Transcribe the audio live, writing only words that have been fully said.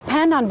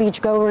depend on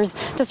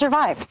beachgoers to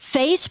survive.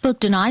 Facebook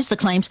denies the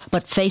claims,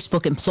 but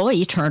Facebook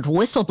employee turned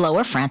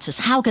whistleblower Frances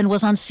Haugen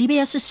was on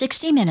CBS's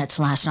 60 Minutes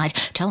last night,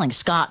 telling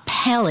Scott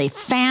Pelley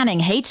fanning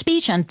hate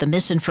speech and the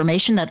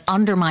misinformation that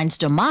undermines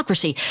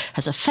democracy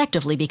has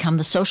effectively become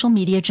the social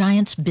media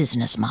giant's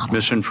business model.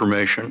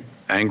 Misinformation,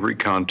 angry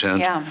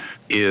content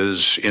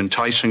is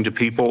enticing to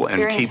people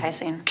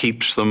and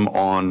keeps them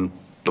on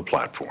the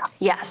platform.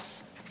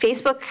 Yes.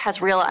 Facebook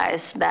has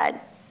realized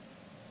that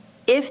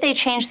if they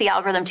change the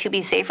algorithm to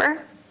be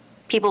safer,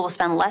 people will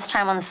spend less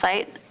time on the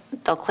site,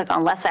 they'll click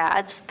on less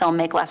ads, they'll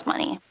make less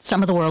money.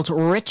 Some of the world's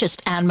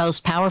richest and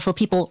most powerful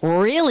people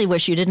really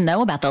wish you didn't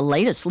know about the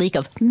latest leak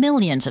of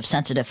millions of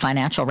sensitive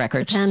financial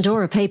records.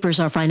 Pandora Papers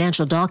are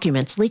financial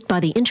documents leaked by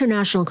the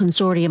International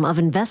Consortium of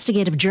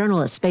Investigative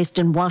Journalists based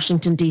in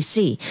Washington,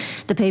 D.C.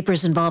 The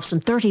papers involve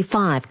some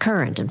 35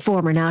 current and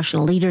former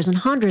national leaders and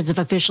hundreds of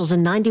officials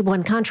in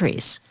 91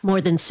 countries. More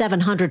than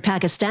 700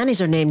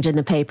 Pakistanis are named in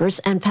the papers,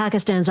 and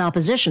Pakistan's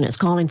opposition is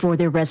calling for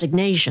their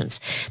resignations.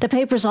 The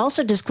papers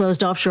also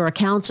disclosed offshore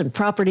accounts and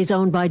properties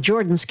owned by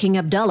Jordan's King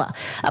Abdullah.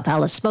 A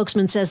palace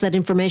spokesman says that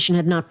information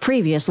had not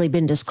previously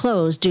been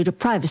disclosed due to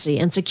privacy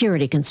and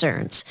security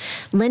concerns.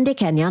 Linda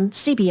Kenyon,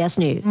 CBS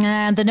News.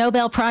 And the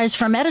Nobel Prize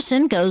for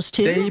Medicine goes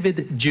to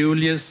David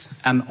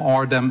Julius and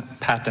Ardem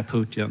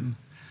Pataputian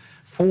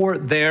for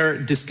their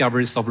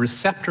discoveries of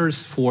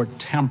receptors for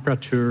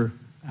temperature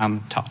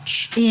and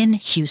touch. In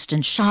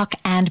Houston, shock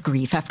and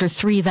grief after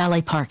 3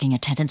 valet parking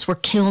attendants were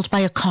killed by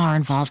a car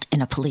involved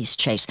in a police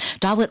chase.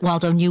 Dawit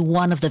Waldo knew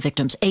one of the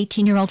victims,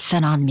 18-year-old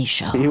Fenon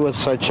Michaud. He was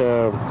such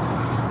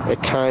a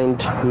kind,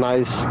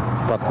 nice,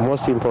 but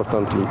most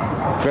importantly,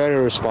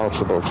 very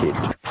responsible kid.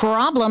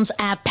 Problems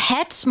at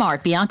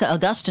PetSmart. Bianca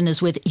Augustin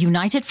is with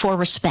United for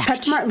Respect.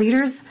 PetSmart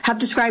leaders have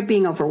described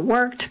being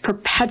overworked,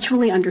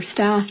 perpetually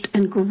understaffed,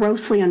 and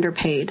grossly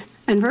underpaid.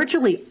 And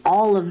virtually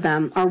all of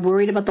them are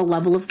worried about the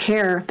level of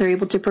care they're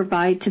able to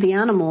provide to the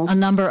animals. A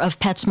number of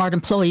PetSmart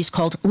employees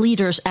called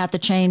leaders at the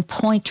chain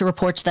point to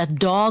reports that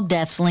dog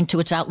deaths linked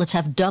to its outlets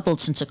have doubled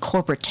since a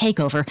corporate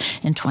takeover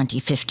in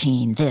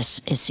 2015. This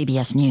is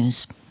CBS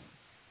News.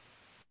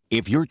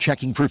 If you're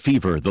checking for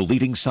fever, the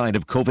leading sign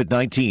of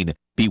COVID-19,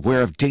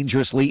 beware of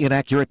dangerously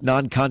inaccurate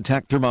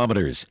non-contact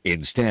thermometers.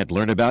 Instead,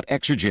 learn about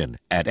Exergen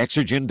at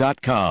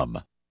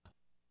Exergen.com.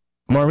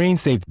 Maureen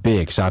saved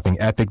big shopping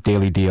epic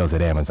daily deals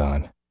at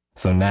Amazon.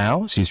 So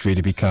now she's free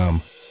to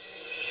become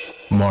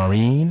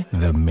Maureen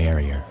the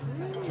Merrier.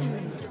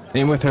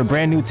 And with her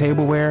brand new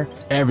tableware,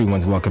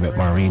 everyone's welcome at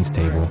Maureen's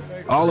table.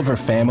 All of her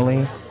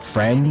family,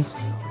 friends,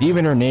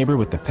 even her neighbor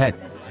with the pet.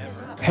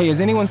 Hey, has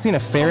anyone seen a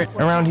ferret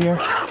around here?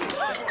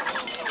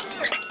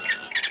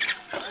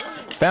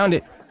 Found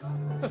it.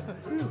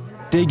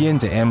 Dig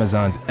into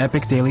Amazon's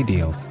epic daily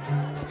deals.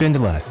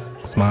 Spend less,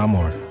 smile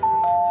more.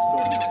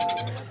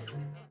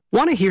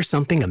 Want to hear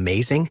something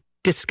amazing?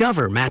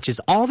 Discover matches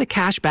all the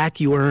cash back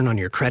you earn on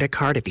your credit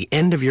card at the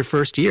end of your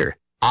first year,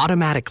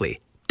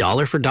 automatically,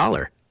 dollar for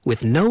dollar,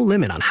 with no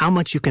limit on how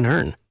much you can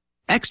earn.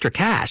 Extra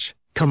cash?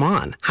 Come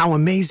on, how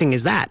amazing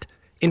is that?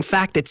 In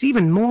fact, it's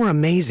even more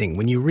amazing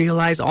when you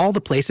realize all the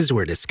places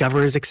where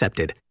Discover is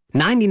accepted.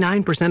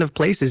 99% of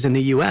places in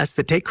the U.S.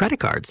 that take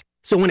credit cards.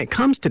 So when it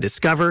comes to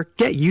Discover,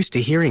 get used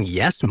to hearing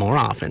yes more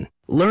often.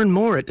 Learn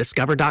more at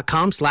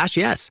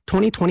discover.com/yes.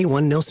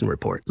 2021 Nielsen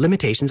Report.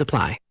 Limitations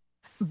apply.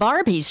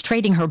 Barbie's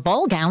trading her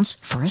ball gowns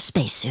for a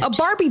spacesuit. A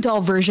Barbie doll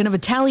version of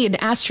Italian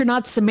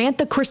astronaut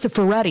Samantha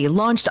Cristoforetti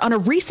launched on a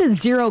recent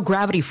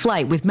zero-gravity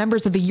flight with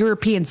members of the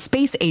European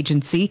Space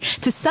Agency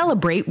to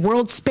celebrate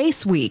World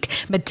Space Week.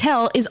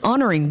 Mattel is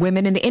honoring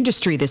women in the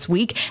industry this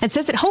week and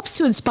says it hopes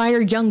to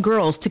inspire young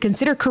girls to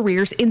consider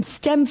careers in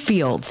STEM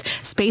fields,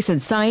 space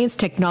and science,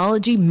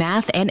 technology,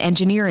 math, and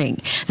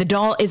engineering. The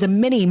doll is a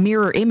mini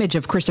mirror image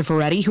of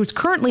Cristoforetti, who's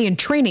currently in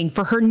training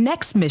for her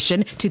next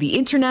mission to the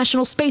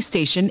International Space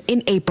Station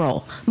in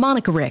April.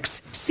 Monica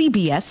Ricks,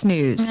 CBS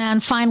News.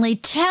 And finally,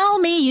 tell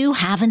me you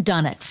haven't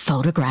done it.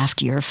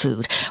 Photographed your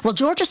food. Well,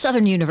 Georgia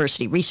Southern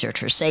University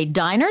researchers say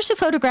diners who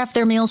photograph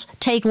their meals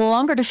take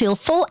longer to feel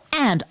full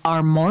and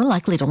are more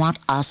likely to want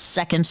a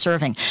second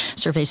serving.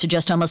 Surveys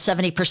suggest almost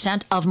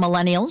 70% of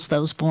millennials,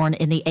 those born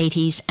in the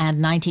 80s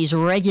and 90s,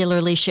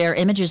 regularly share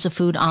images of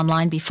food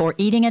online before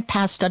eating it.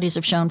 Past studies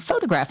have shown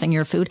photographing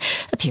your food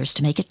appears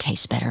to make it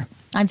taste better.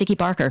 I'm Vicki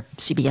Barker,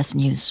 CBS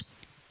News.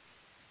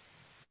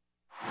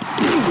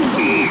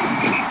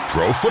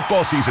 Pro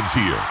football season's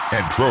here,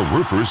 and pro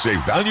roofers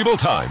save valuable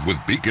time with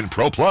Beacon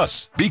Pro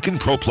Plus. Beacon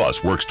Pro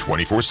Plus works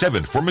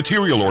 24/7 for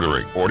material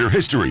ordering, order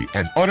history,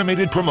 and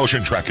automated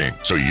promotion tracking,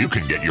 so you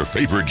can get your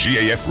favorite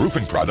GAF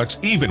roofing products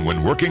even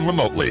when working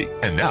remotely.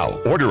 And now,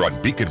 order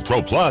on Beacon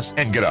Pro Plus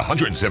and get a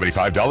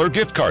 $175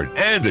 gift card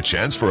and a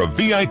chance for a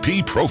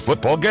VIP pro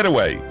football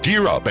getaway.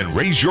 Gear up and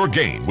raise your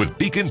game with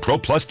Beacon Pro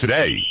Plus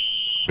today.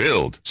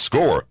 Build,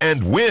 score,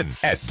 and win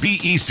at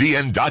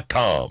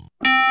BECN.com.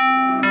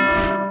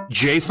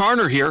 Jay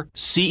Farner here,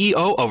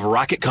 CEO of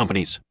Rocket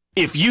Companies.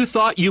 If you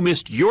thought you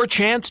missed your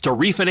chance to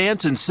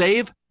refinance and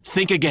save,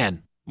 think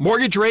again.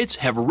 Mortgage rates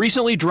have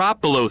recently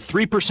dropped below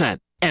 3%.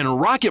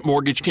 And Rocket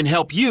Mortgage can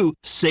help you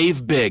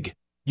save big.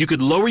 You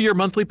could lower your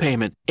monthly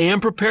payment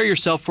and prepare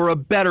yourself for a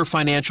better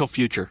financial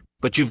future.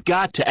 But you've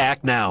got to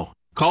act now.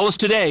 Call us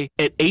today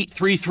at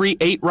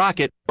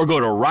 833-8ROCKET or go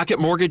to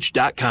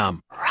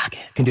rocketmortgage.com. Rocket.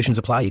 Conditions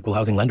apply. Equal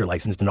housing lender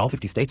licensed in all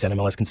 50 states.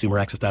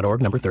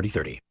 NMLSConsumerAccess.org, number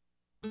 3030.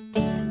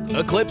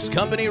 Eclipse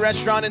Company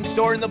Restaurant and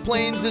Store in the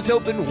Plains is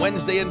open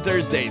Wednesday and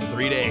Thursday,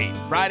 3 to 8.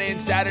 Friday and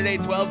Saturday,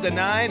 12 to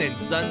 9, and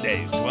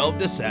Sundays, 12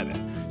 to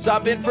 7.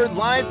 Stop in for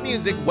live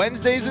music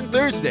Wednesdays and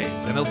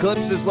Thursdays, and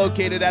Eclipse is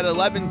located at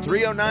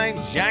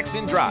 11309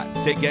 Jackson Drive.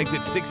 Take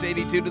exit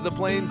 682 to the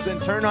Plains, then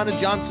turn onto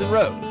Johnson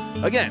Road.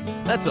 Again,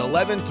 that's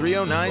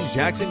 11309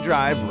 Jackson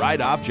Drive,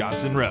 right off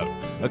Johnson Road.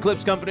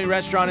 Eclipse Company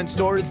Restaurant and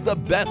Store is the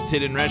best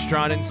hidden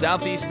restaurant in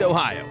Southeast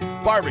Ohio.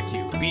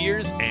 Barbecue,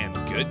 beers, and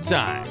good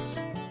times.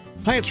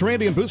 Hi, it's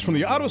Randy and Boots from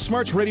the Auto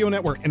Smarts Radio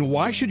Network. And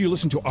why should you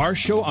listen to our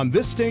show on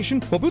this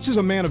station? Well, Boots is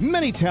a man of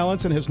many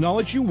talents and has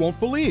knowledge you won't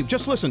believe.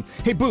 Just listen.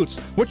 Hey, Boots,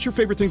 what's your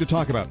favorite thing to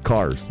talk about?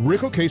 Cars. Rick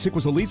Ocasek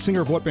was the lead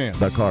singer of what band?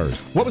 The Cars.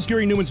 What was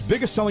Gary Newman's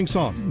biggest selling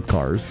song?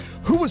 Cars.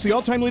 Who was the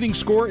all-time leading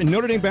scorer in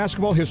Notre Dame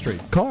basketball history?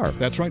 Car.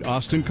 That's right,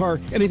 Austin Carr.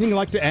 Anything you'd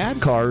like to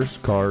add? Cars.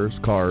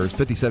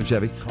 57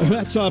 Chevy.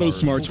 That's Auto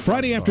Smarts,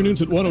 Friday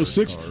afternoons at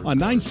 106 on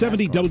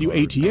 970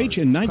 WATH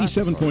and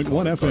 97.1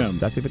 FM.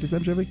 Did I say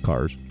 57 Chevy?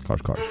 Cars.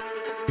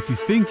 If you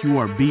think you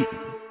are beaten,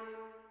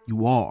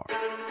 you are.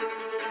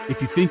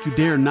 If you think you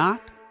dare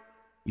not,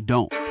 you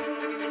don't.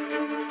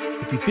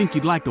 If you think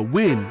you'd like to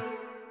win,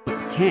 but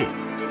you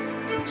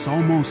can't, it's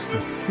almost a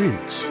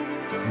cinch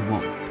you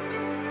won't.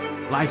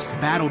 Life's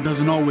battle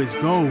doesn't always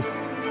go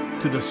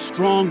to the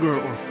stronger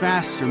or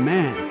faster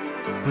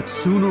man, but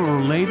sooner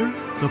or later,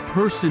 the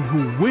person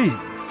who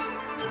wins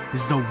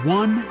is the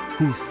one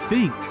who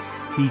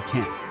thinks he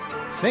can.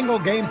 Single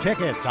game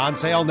tickets on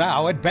sale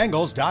now at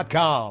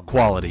Bengals.com.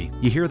 Quality.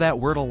 You hear that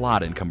word a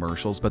lot in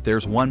commercials, but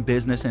there's one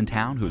business in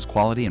town whose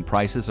quality and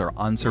prices are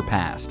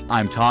unsurpassed.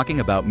 I'm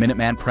talking about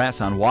Minuteman Press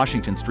on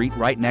Washington Street,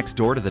 right next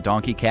door to the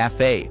Donkey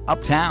Cafe,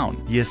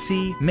 uptown. You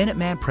see,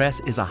 Minuteman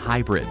Press is a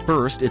hybrid.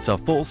 First, it's a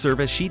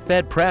full-service sheet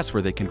bed press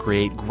where they can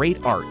create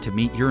great art to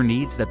meet your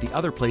needs that the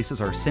other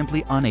places are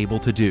simply unable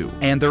to do.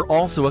 And they're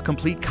also a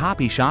complete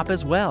copy shop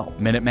as well.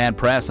 Minuteman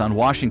Press on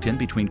Washington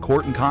between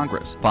Court and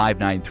Congress,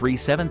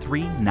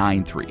 593-7393.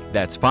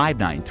 That's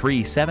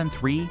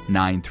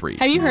 593-7393.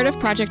 Have you heard of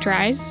Project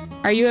Rise?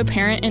 Are you a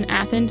parent in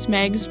Athens,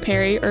 Meigs,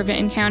 Perry, or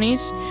Vinton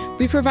counties?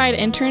 We provide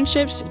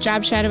internships,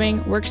 job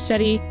shadowing, work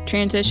study,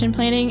 transition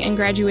planning, and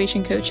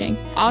graduation coaching.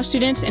 All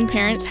students and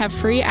parents have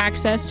free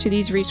access to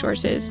these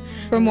resources.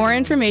 For more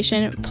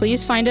information,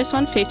 please find us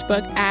on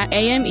Facebook at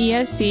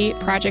AMESC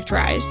Project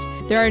Rise.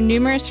 There are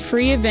numerous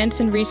free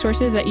events and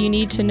resources that you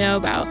need to know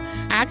about.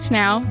 Act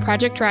now.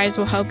 Project Rise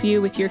will help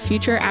you with your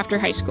future after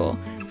high school.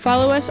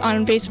 Follow us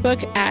on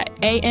Facebook at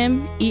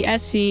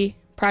AMESC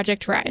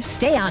Project Rise.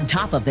 Stay on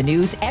top of the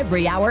news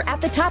every hour at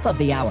the top of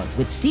the hour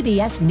with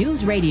CBS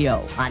News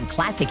Radio on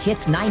Classic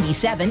Hits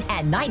 97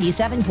 and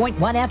 97.1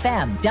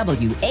 FM,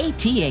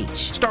 WATH.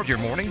 Start your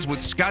mornings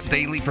with Scott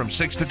Daly from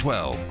 6 to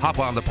 12. Hop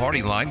on the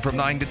party line from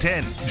 9 to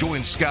 10.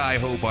 Join Sky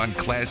Hope on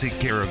Classic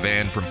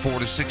Caravan from 4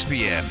 to 6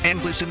 p.m.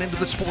 And listen into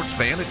the Sports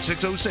Fan at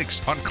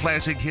 6:06 on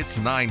Classic Hits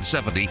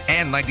 970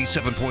 and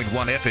 97.1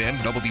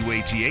 FM,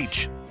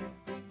 WATH.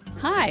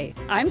 Hi,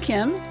 I'm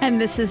Kim.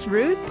 And this is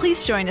Ruth.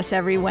 Please join us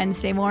every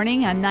Wednesday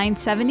morning on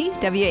 970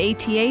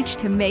 WATH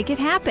to make it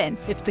happen.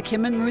 It's the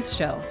Kim and Ruth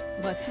Show.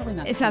 Well, it's really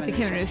not. It's not the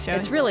Kim and Ruth Show.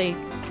 It's really...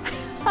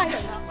 I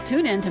don't know.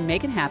 Tune in to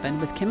Make It Happen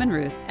with Kim and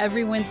Ruth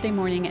every Wednesday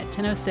morning at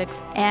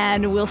 10:06.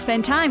 And we'll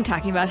spend time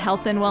talking about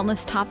health and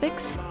wellness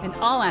topics. And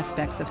all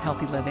aspects of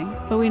healthy living.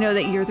 But we know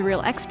that you're the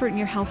real expert in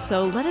your health,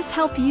 so let us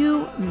help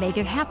you make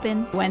it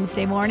happen.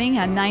 Wednesday morning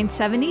on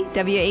 970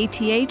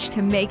 WATH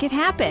to make it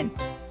happen.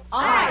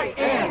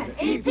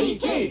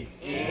 INEPT,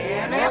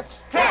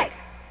 Inept Tech.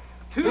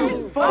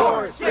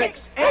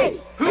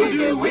 2468. Who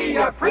do we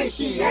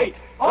appreciate?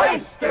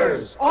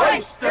 Oysters,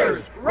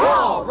 oysters,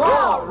 raw,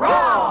 raw,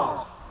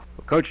 raw.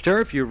 Coach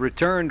Turf, you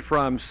returned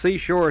from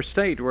Seashore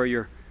State where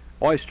your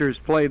Oysters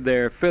played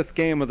their 5th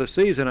game of the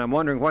season. I'm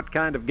wondering what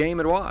kind of game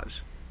it was.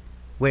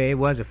 Well, it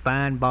was a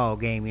fine ball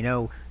game. You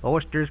know,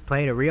 Oysters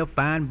played a real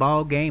fine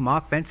ball game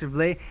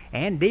offensively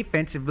and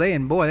defensively,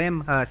 and boy,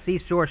 them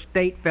Seashore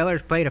State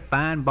fellers played a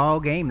fine ball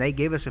game. They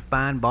gave us a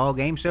fine ball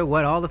game. So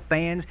what all the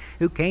fans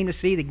who came to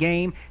see the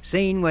game,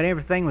 seeing what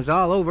everything was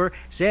all over,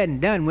 said and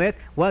done with,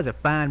 was a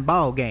fine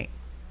ball game.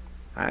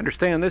 I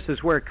understand this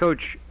is where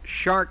Coach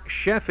Shark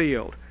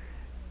Sheffield,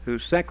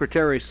 whose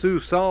secretary Sue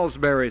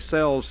Salisbury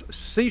sells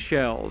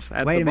seashells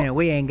at Wait a minute,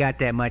 we ain't got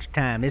that much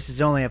time. This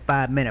is only a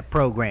 5-minute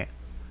program.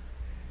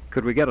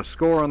 Could we get a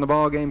score on the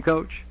ball game,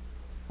 Coach?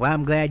 Well,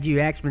 I'm glad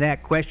you asked me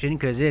that question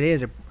because it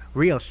is a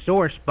real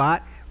sore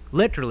spot,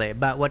 literally,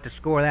 about what the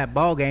score of that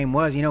ball game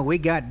was. You know, we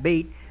got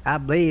beat. I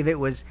believe it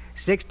was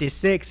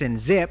 66 and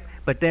zip,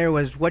 but there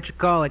was what you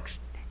call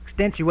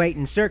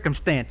extenuating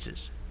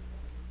circumstances.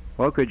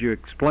 Well, could you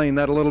explain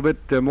that a little bit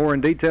more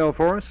in detail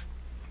for us?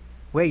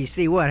 Well, you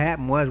see, what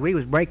happened was we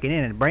was breaking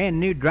in, and a brand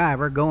new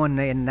driver going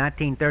in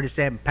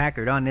 1937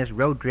 Packard on this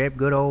road trip.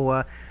 Good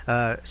old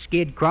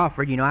Skid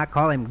Crawford. You know, I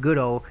call him good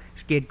old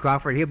Skid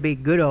Crawford. He'll be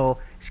good old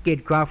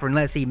Skid Crawford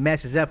unless he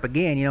messes up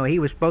again. You know, he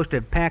was supposed to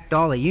have packed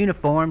all the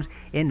uniforms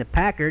in the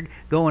Packard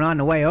going on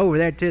the way over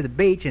there to the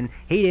beach, and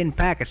he didn't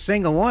pack a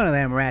single one of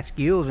them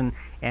rascals.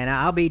 And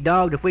I'll be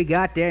dogged if we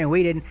got there and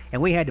we didn't,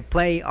 and we had to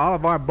play, all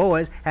of our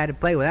boys had to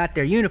play without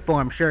their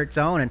uniform shirts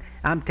on, and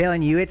I'm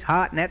telling you, it's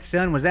hot, and that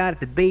sun was out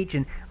at the beach,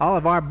 and all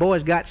of our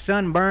boys got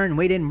sunburned, and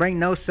we didn't bring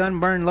no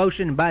sunburn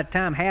lotion, and by the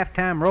time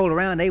halftime rolled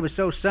around, they was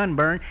so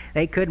sunburned,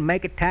 they couldn't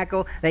make a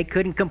tackle, they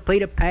couldn't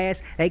complete a pass,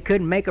 they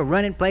couldn't make a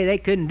running play, they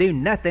couldn't do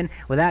nothing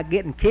without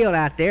getting killed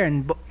out there,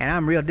 and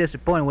I'm real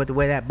disappointed with the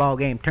way that ball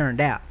game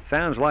turned out.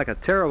 Sounds like a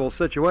terrible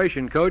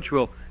situation, Coach.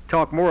 We'll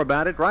talk more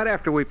about it right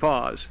after we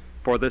pause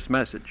for this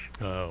message.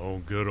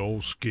 Oh, good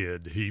old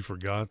Skid. He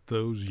forgot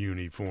those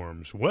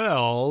uniforms.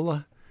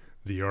 Well,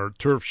 the Art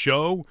Turf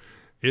Show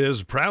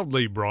is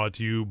proudly brought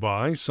to you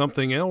by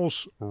something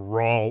else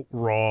raw.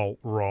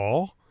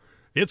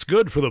 It's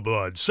good for the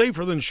blood,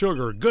 safer than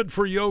sugar, good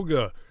for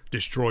yoga,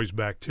 destroys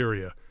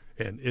bacteria,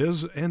 and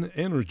is an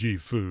energy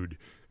food.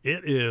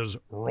 It is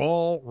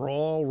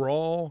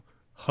raw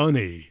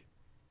honey.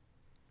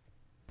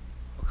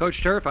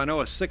 Coach Turf, I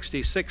know a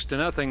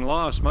 66-0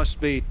 loss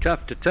must be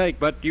tough to take,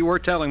 but you were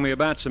telling me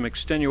about some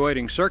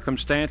extenuating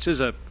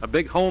circumstances, a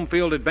big home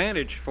field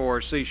advantage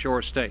for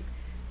Seashore State.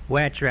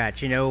 Well, that's right.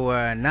 You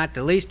know, not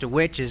the least of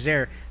which is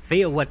their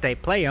field, what they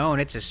play on.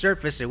 It's a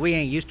surface that we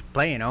ain't used to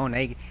playing on.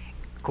 They,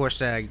 of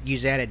course,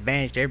 use that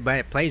advantage to everybody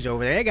that plays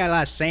over there. They got a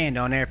lot of sand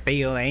on their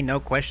field. Ain't no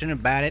question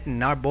about it,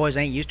 and our boys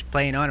ain't used to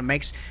playing on it. It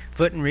makes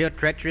footing real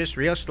treacherous,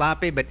 real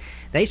sloppy, but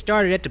they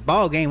started at the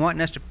ball game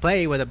wanting us to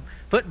play with a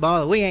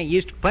football that we ain't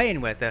used to playing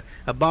with,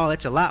 a ball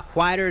that's a lot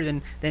whiter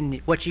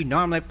than what you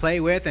normally play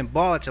with, and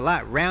ball that's a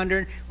lot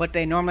rounder than what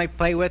they normally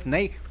play with, and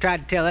they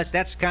tried to tell us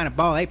that's the kind of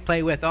ball they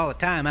play with all the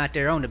time out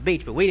there on the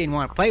beach, but we didn't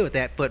want to play with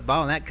that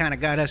football, and that kind of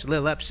got us a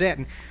little upset.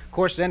 And of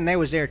course then there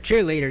was their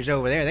cheerleaders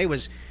over there. They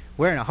was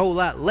wearing a whole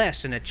lot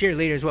less than the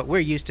cheerleaders what we're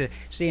used to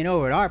seeing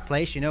over at our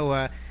place. You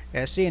know,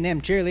 seeing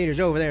them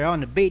cheerleaders over there on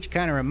the beach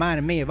kind of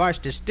reminded me of our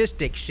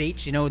statistic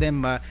sheets. You know,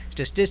 them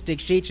statistic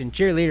sheets and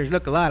cheerleaders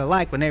look a lot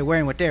alike when they're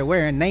wearing what they're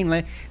wearing.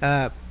 Namely,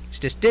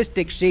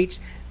 statistic sheets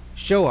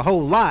show a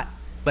whole lot,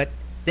 but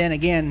then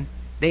again,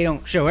 they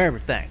don't show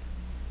everything.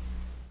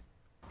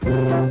 Be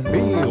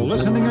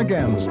listening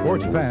again,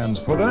 sports fans,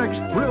 for the next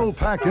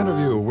thrill-packed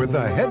interview with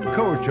the head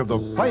coach of the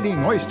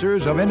Fighting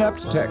Oysters of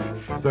Inept Tech,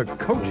 the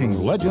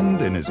coaching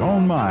legend in his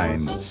own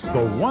mind,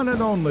 the one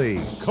and only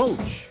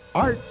Coach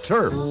Art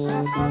Turf. In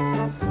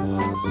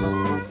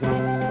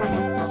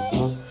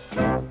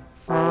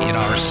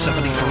our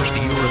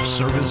 71st year of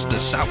service to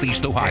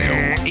Southeast Ohio,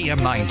 AM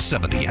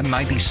 970 and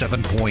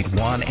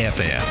 97.1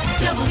 FM.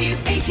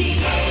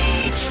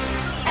 WATH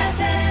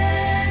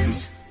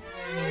Athens.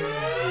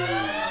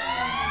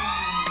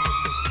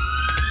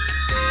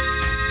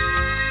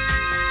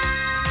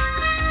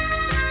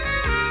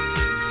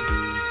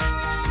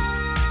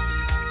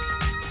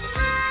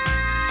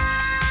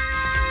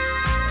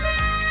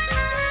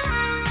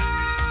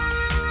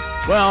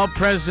 Well,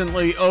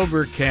 presently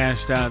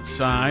overcast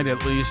outside,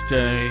 at least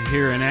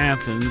here in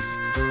Athens.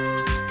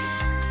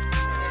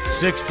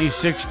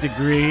 66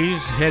 degrees,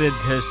 headed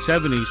to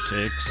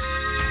 76.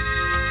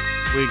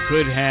 We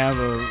could have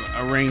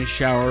a rain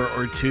shower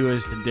or two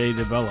as the day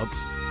develops.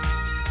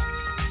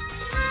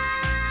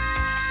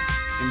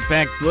 In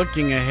fact,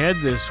 looking ahead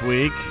this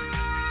week,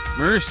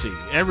 mercy,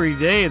 every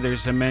day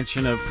there's a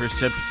mention of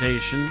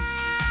precipitation.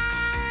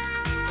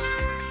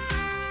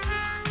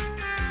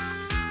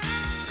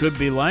 Could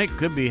be light,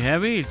 could be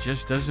heavy, it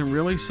just doesn't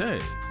really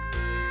say.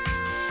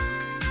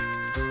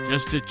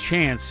 Just a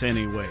chance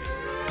anyway.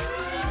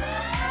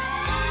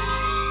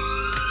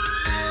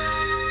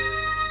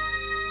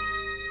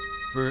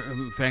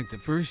 In fact, the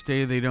first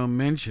day they don't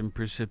mention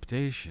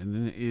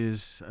precipitation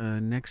is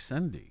next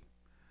Sunday,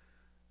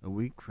 a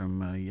week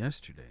from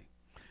yesterday.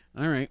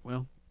 All right,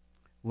 well,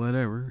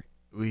 whatever.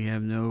 We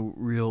have no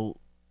real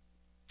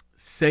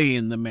say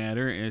in the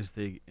matter as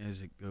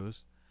it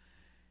goes.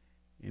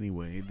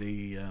 Anyway,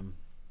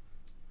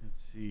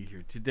 let's see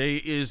here. Today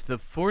is the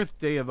 4th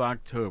day of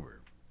October.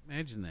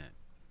 Imagine that.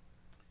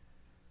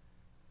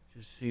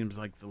 Just seems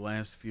like the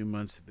last few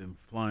months have been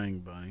flying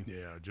by.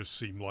 Yeah, it just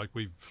seemed like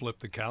we flipped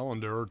the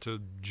calendar to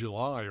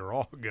July or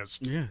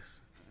August. Yes,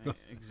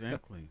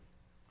 exactly.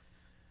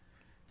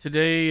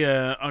 Today,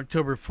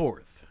 October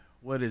 4th.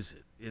 What is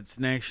it? It's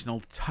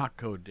National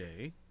Taco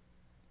Day.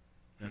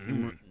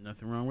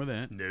 Nothing wrong with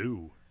that.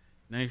 No.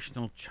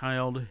 National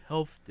Child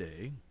Health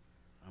Day.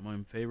 I'm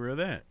in favor of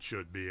that.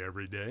 Should be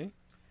every day.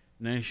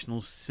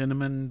 National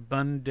Cinnamon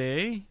Bun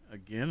Day.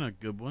 Again, a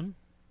good one.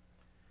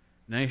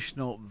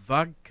 National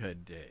Vodka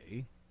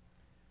Day.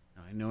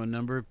 Now, I know a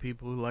number of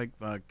people who like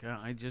vodka.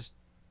 I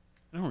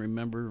don't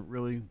remember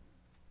really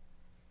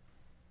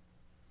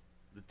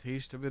the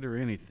taste of it or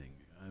anything.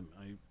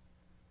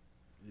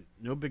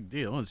 No big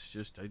deal. It's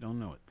just I don't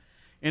know it.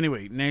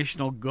 Anyway,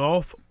 National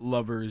Golf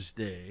Lovers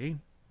Day.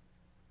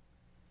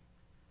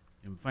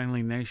 And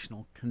finally,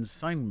 National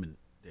Consignment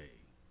Day.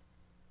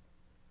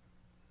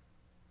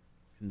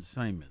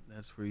 Consignment,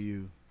 that's where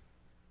you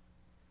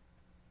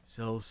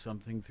sell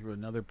something through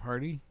another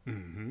party?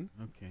 Mm-hmm.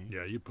 Okay.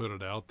 Yeah, you put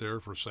it out there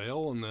for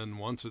sale, and then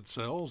once it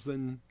sells,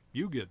 then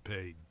you get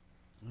paid.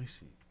 I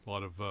see. A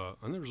lot of,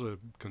 and there's a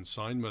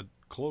consignment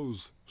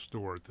clothes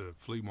store at the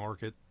flea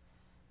market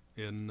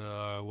in,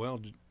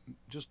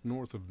 just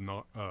north of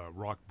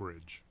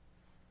Rockbridge.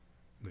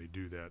 They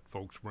do that.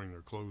 Folks bring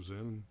their clothes in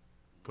and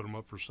put them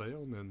up for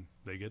sale, and then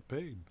they get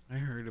paid. I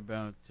heard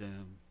about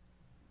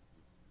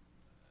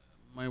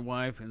my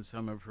wife and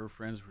some of her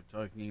friends were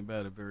talking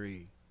about a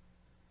very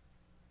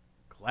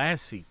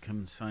classy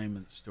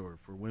consignment store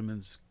for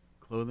women's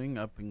clothing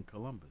up in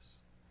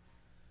Columbus.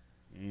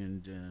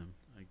 And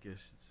I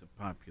guess it's a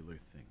popular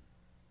thing.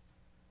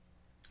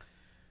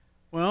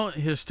 Well,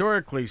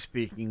 historically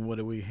speaking, what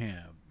do we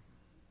have?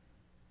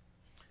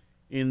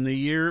 In the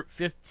year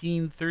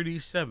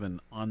 1537,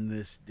 on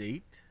this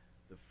date,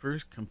 the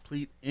first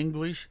complete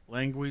English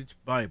language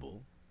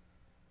Bible,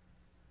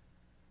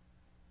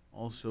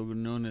 also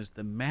known as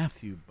the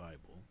Matthew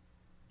Bible,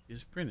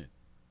 is printed,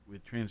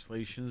 with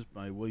translations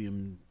by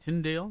William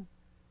Tyndale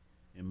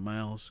and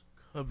Miles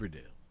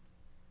Coverdale.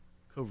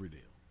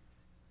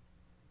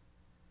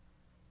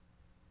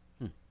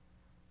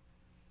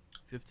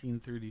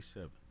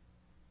 1537.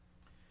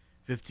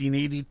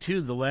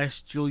 1582, the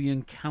last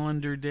Julian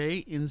calendar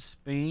day in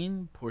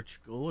Spain,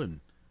 Portugal, and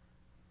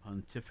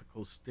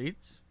Pontifical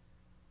States.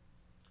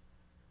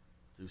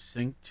 To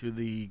sync to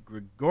the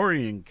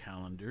Gregorian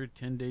calendar,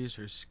 10 days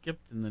are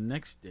skipped, and the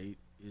next date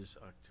is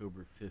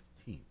October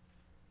 15th.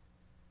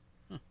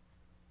 Huh.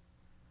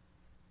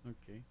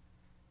 Okay.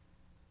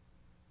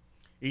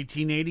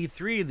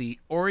 1883, the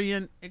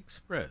Orient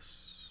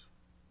Express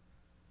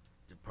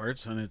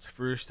departs on its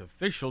first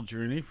official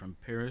journey from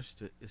Paris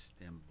to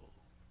Istanbul.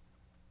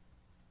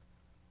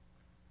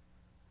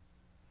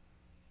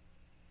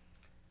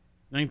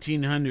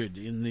 1900,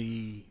 in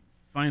a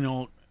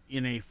final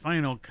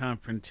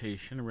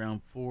confrontation,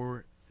 around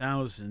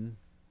 4,000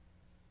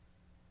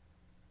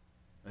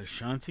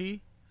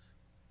 Ashantis,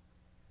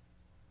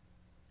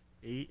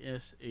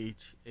 Ashantis,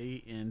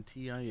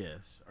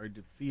 are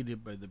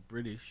defeated by the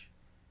British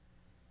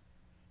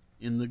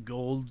in the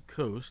Gold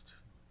Coast,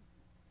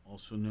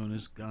 also known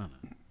as Ghana.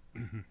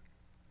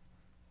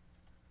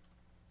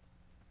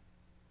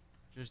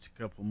 Just a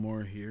couple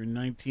more here.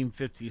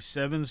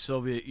 1957,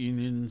 Soviet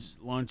Union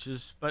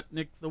launches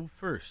Sputnik the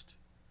First.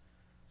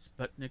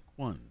 Sputnik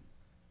 1.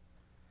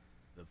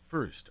 The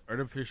first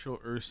artificial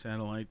Earth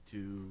satellite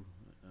to,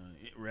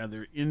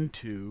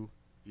 into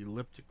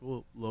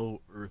elliptical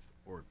low Earth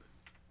orbit.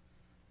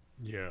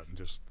 Yeah,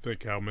 just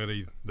think how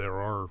many there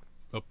are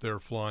up there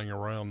flying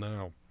around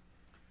now.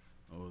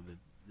 Oh, the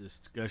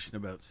discussion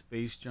about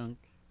space junk?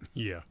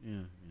 Yeah.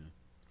 Yeah.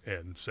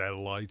 And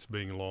satellites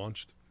being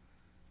launched.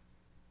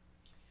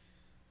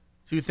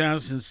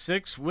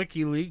 2006,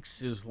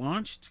 WikiLeaks is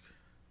launched.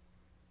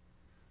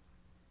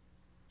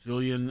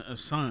 Julian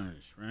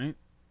Assange, right?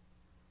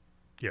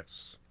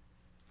 Yes.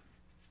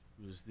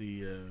 Was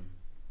the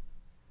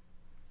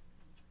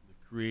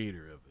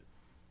creator of it.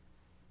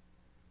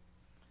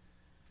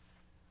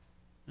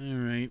 All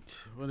right.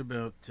 What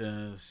about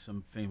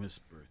some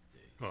famous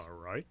birthdays? All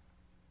right.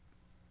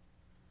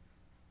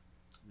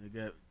 They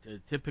got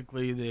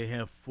typically they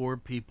have 4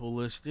 people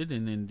listed,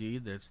 and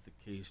indeed that's the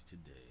case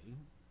today.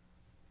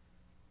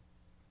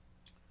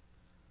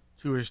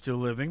 2 are still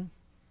living.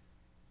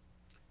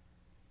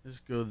 Let's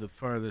go the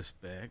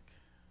farthest back.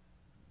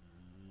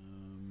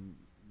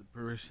 The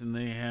person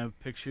they have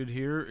pictured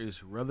here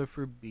is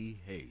Rutherford B.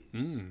 Hayes.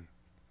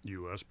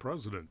 U.S.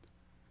 President.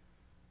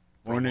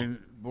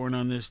 Born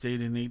on this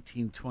date in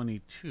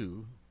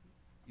 1822,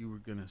 you were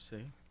going to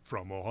say?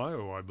 From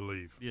Ohio, I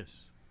believe.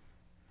 Yes.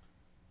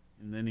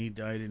 And then he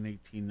died in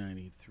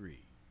 1893.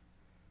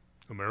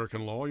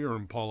 American lawyer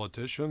and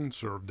politician,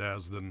 served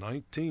as the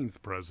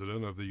 19th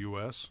President of the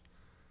U.S.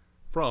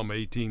 from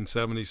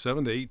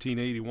 1877 to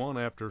 1881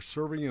 after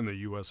serving in the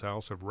U.S.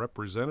 House of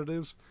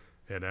Representatives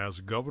and as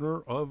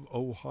governor of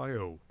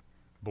Ohio,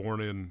 born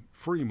in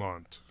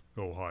Fremont,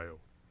 Ohio.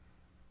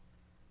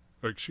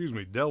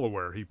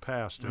 Delaware. He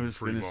passed in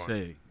Fremont.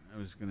 I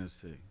was going to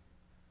say.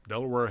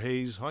 Delaware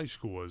Hayes High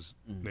School is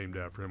named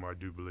after him, I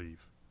do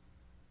believe.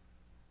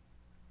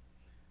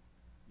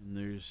 And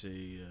there's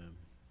a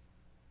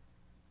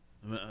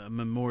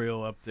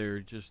memorial up there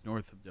just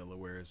north of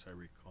Delaware, as I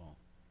recall.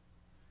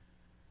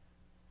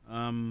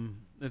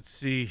 Let's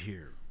see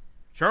here.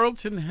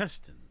 Charlton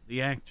Heston,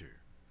 the actor,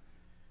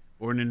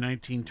 born in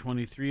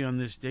 1923 on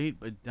this date,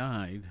 but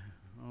died,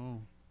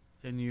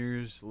 10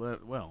 years, 12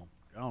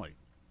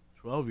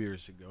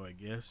 years ago, I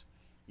guess,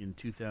 in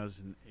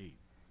 2008.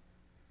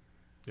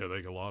 Yeah, I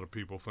think a lot of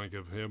people think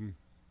of him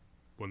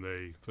when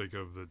they think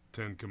of the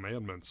 10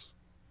 Commandments.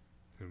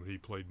 And he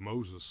played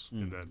Moses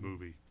in that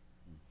movie.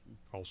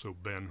 Also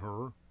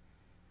Ben-Hur.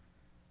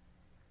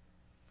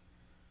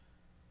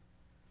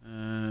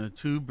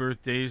 2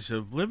 birthdays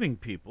of living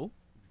people.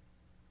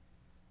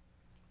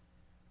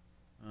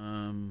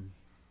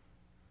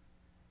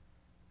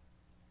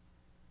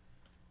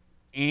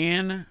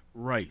 Anne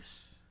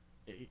Rice,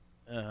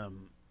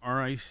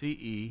 RICE,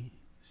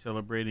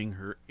 celebrating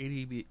her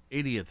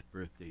 80th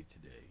birthday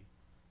today.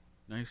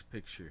 Nice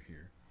picture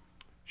here.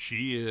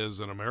 She is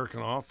an American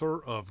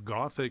author of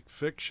Gothic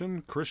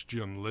fiction,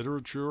 Christian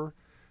literature,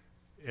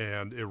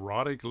 and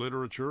erotic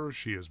literature.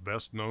 She is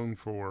best known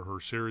for her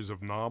series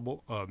of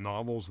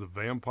novels, The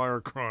Vampire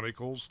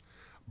Chronicles.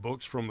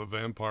 Books from The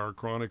Vampire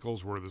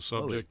Chronicles were the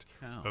subject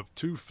of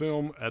 2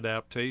 film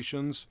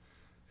adaptations,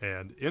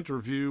 and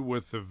Interview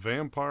with the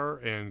Vampire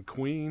and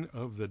Queen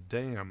of the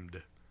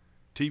Damned.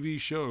 TV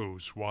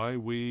shows Why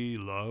We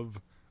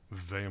Love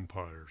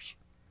Vampires.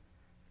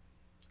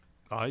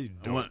 I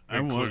don't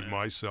include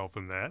myself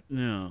in that.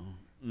 No.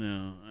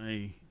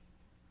 I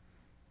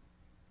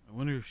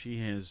wonder if she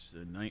has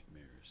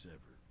nightmares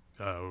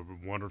ever. I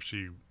wonder if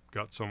she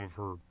got some of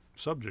her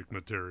subject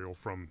material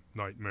from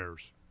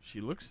nightmares. She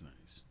looks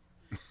nice.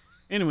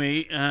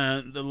 Anyway,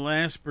 the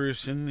last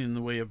person in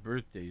the way of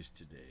birthdays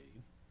today,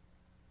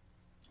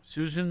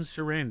 Susan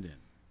Sarandon,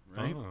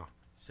 right?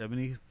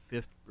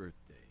 75th birthday.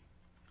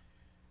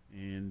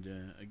 And,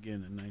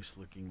 again, a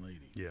nice-looking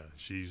lady. Yeah,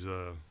 she's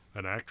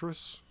an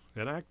actress,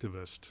 an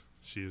activist.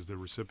 She is the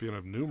recipient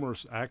of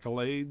numerous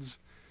accolades,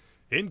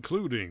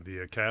 including the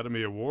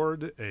Academy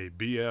Award, a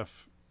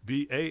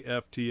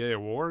BAFTA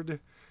Award,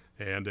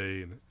 and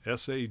an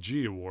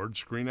SAG Award,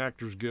 Screen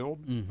Actors Guild,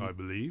 I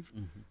believe,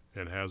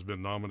 and has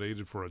been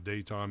nominated for a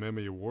Daytime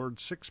Emmy Award,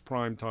 6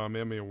 Primetime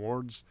Emmy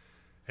Awards,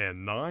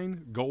 and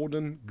 9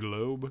 Golden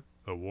Globe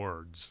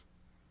Awards.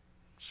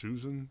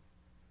 Susan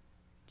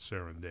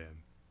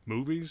Sarandon.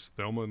 Movies,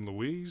 Thelma and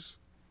Louise,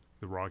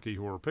 The Rocky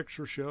Horror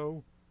Picture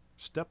Show,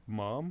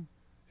 Stepmom,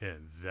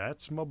 and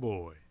That's My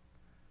Boy.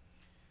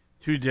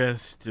 2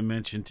 deaths to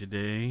mention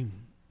today,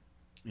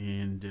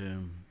 and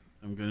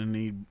I'm going to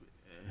need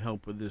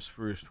help with this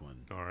first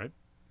one. All right.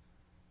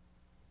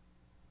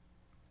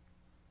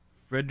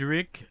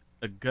 Frederick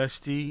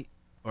Auguste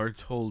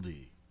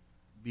Bartholdi,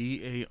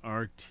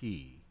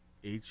 Bartholdi.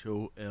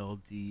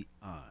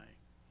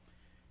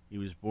 He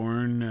was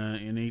born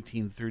in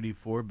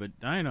 1834, but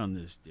died on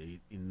this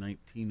date in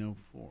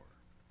 1904.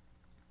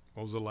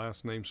 What was the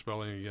last name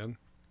spelling again?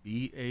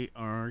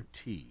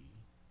 Bartholdi.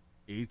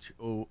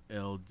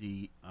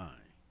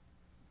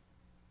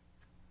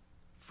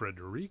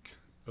 Frederic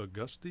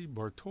Auguste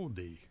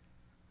Bartholdi,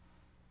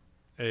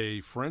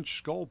 a French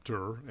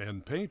sculptor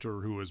and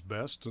painter who is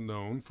best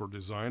known for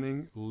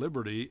designing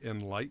Liberty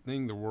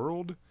Enlightening the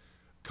World,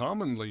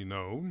 commonly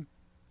known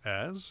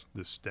as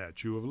the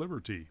Statue of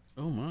Liberty.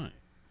 Oh, my.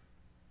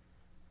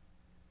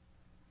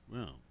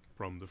 Well.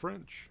 From the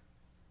French.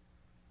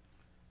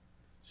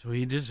 So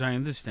he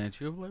designed the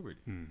Statue of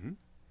Liberty. Mm-hmm.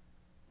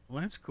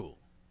 Well, that's cool.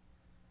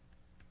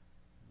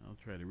 I'll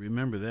try to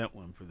remember that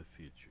one for the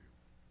future.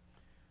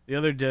 The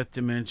other death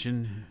to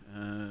mention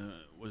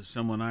was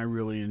someone I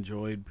really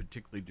enjoyed,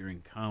 particularly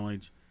during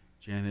college,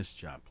 Janis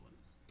Joplin.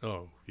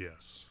 Oh,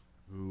 yes.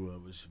 Who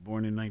was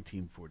born in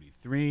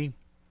 1943,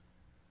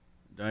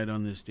 died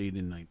on this date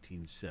in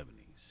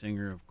 1970.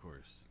 Singer, of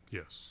course.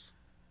 Yes.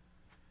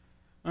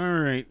 All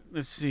right,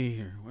 let's see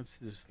here. What's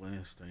this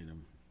last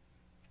item?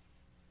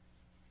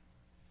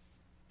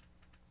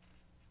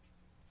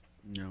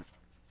 No,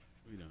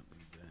 we don't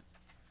need that.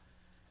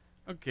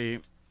 Okay,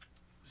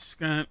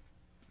 Scott,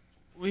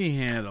 we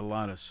had a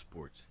lot of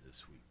sports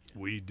this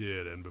weekend. We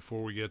did, and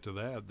before we get to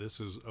that, this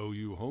is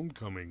OU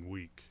homecoming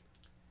week.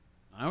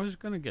 I was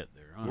going to get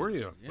there. Honestly. Were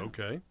you? Yeah.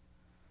 Okay.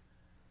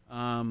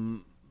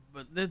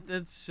 But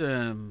that's...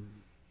 You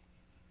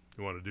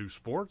want to do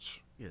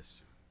sports? Yes,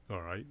 sir.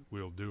 All right,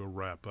 we'll do a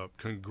wrap-up.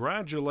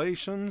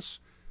 Congratulations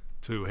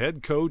to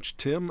head coach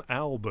Tim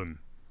Albin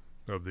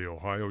of the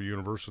Ohio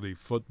University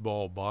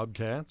football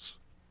Bobcats.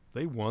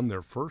 They won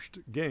their first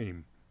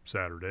game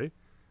Saturday.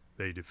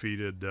 They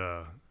defeated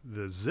the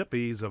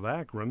Zippies of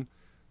Akron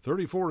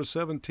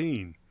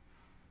 34-17.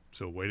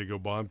 So way to go,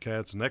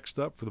 Bobcats. Next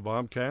up for the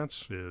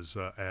Bobcats is,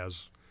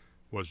 as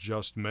was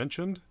just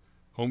mentioned,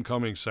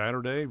 homecoming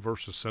Saturday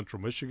versus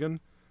Central Michigan,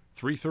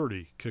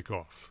 3:30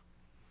 kickoff.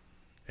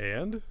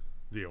 And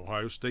the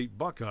Ohio State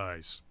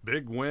Buckeyes,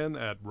 big win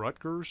at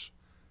Rutgers,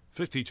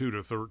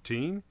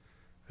 52-13.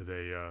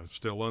 They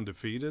still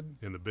undefeated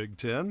in the Big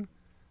Ten,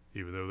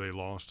 even though they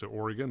lost to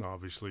Oregon.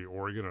 Obviously,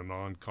 Oregon, a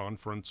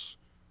non-conference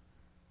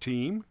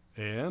team,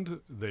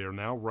 and they are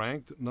now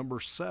ranked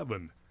number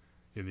 7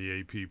 in the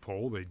AP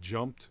poll. They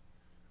jumped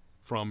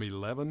from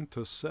 11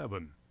 to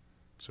 7,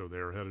 so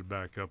they're headed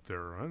back up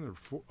there. I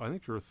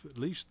think there are at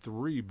least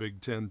 3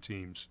 Big Ten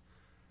teams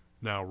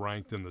now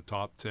ranked in the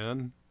top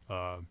 10.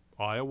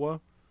 Iowa,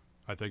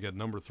 I think, at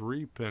number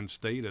 3, Penn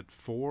State at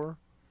 4,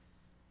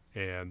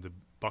 and the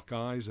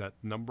Buckeyes at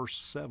number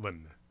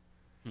 7.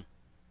 The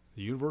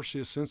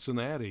University of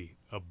Cincinnati,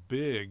 a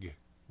big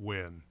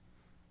win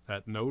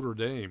at Notre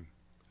Dame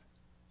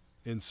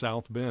in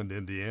South Bend,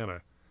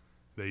 Indiana.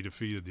 They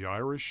defeated the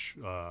Irish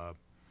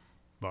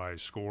by a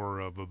score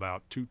of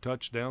about 2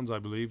 touchdowns, I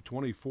believe.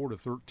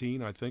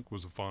 24-13, I think,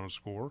 was the final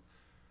score.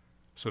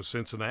 So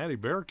Cincinnati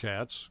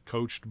Bearcats,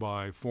 coached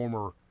by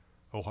former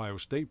Ohio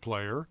State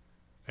player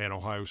and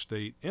Ohio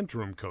State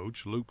interim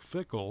coach Luke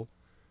Fickell,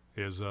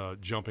 is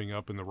jumping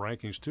up in the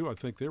rankings too. I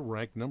think they're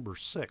ranked number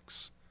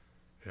 6,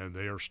 and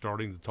they are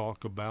starting to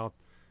talk about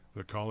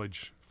the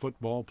college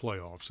football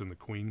playoffs in the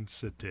Queen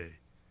City.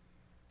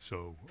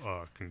 So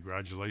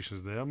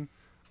congratulations to them.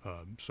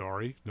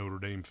 Sorry, Notre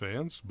Dame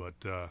fans, but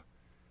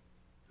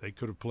they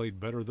could have played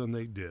better than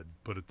they did,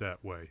 put it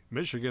that way.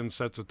 Michigan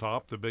sits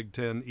atop the Big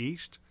Ten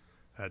East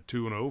at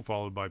 2-0,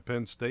 followed by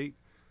Penn State,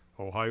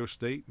 Ohio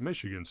State,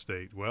 Michigan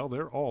State. Well,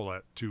 they're all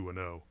at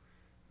 2-0.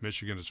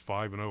 Michigan is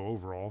 5-0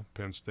 overall.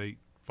 Penn State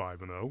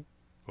 5-0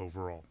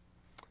 overall.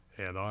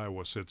 And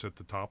Iowa sits at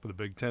the top of the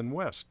Big Ten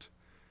West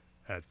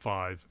at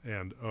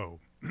 5-0.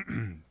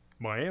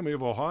 Miami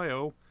of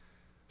Ohio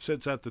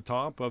sits at the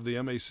top of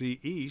the MAC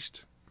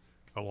East,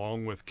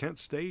 along with Kent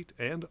State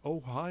and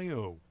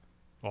Ohio,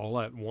 all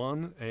at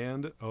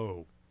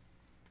 1-0.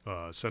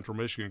 Central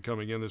Michigan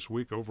coming in this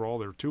week. Overall,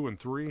 they're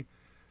 2-3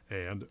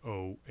 and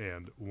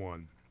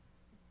 0-1.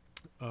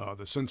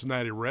 The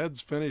Cincinnati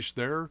Reds finished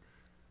their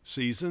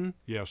season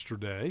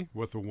yesterday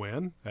with a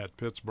win at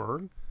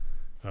Pittsburgh.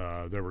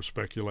 There was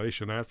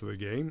speculation after the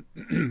game,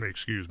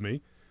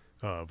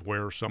 of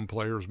where some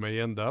players may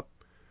end up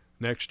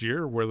next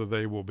year, whether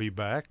they will be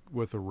back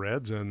with the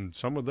Reds, and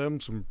some of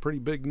them some pretty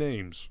big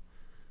names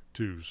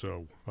too.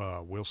 So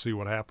we'll see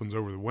what happens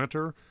over the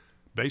winter.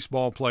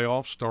 Baseball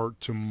playoffs start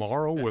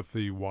tomorrow with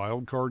the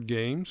wild card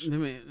games.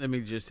 Let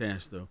me just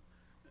ask though,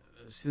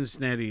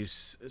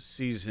 Cincinnati's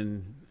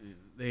season,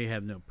 they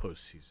have no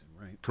postseason,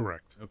 right?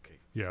 Correct. Okay.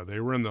 Yeah, they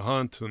were in the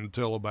hunt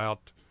until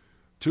about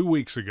 2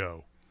 weeks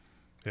ago,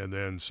 and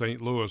then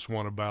St. Louis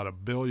won about 1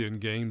 billion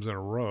games in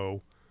a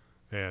row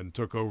and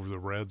took over the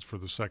Reds for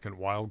the second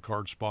wild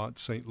card spot.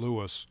 St.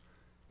 Louis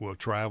will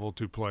travel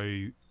to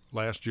play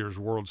last year's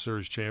World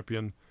Series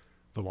champion,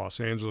 the Los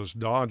Angeles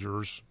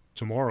Dodgers,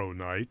 tomorrow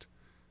night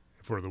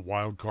for the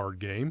wild card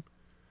game,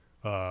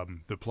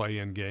 the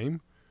play-in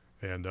game,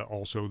 and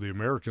also the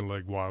American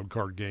League wild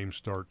card game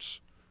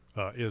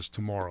is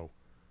tomorrow,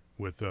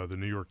 with the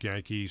New York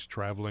Yankees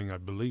traveling, I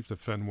believe, to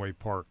Fenway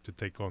Park to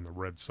take on the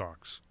Red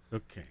Sox.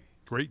 Okay.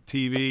 Great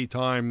TV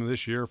time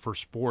this year for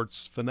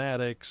sports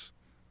fanatics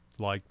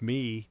like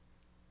me.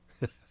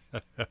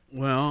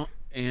 Well,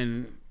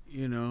 and,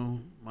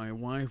 my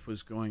wife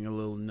was going a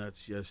little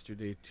nuts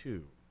yesterday,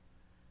 too.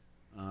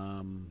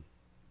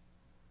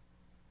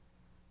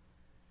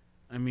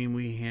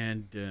 We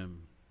had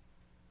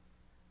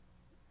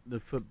the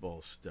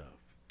football stuff.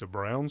 The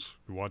Browns?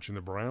 You're watching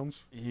the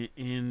Browns?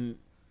 Oh,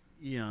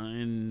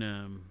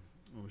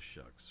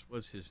 shucks.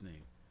 What's his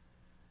name?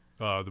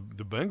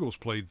 The Bengals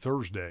played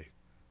Thursday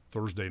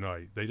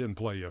night. They didn't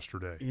play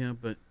yesterday. Yeah,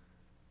 but...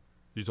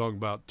 You talking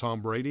about Tom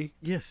Brady?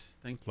 Yes,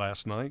 thank you.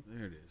 Last night?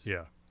 There it is.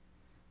 Yeah.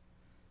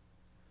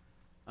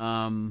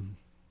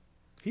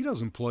 He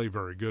doesn't play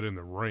very good in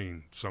the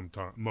rain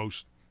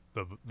most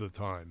of the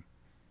time.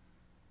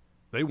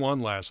 They won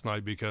last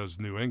night because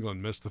New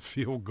England missed the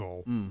field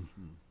goal.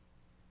 Mm-hmm.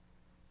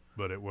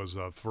 But it was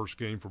the first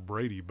game for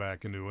Brady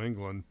back in New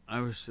England.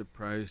 I was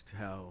surprised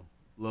how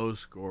low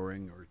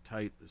scoring or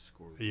tight the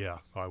score was. Yeah,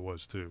 I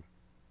was too.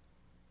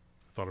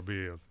 I thought it'd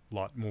be a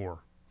lot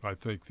more. I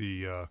think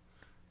the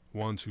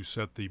ones who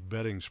set the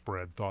betting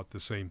spread thought the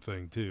same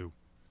thing too.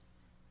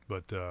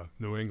 But Tampa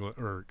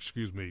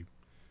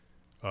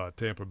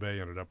Bay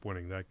ended up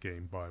winning that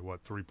game by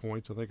 3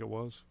 points, I think it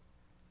was.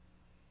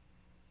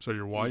 So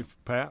your wife,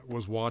 Pat,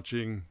 was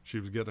watching. She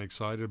was getting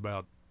excited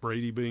about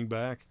Brady being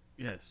back?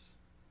 Yes.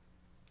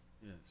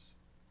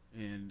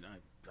 And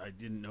I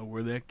didn't know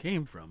where that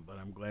came from, but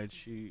I'm glad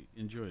she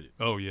enjoyed it.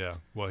 Oh, yeah.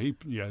 Well,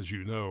 as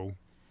you know,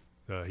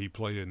 he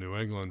played in New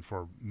England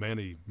for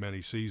many,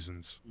 many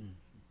seasons. Mm-hmm.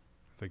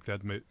 I think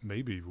that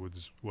maybe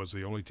was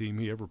the only team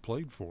he ever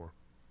played for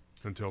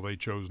until they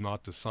chose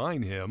not to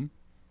sign him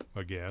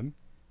again,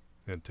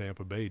 and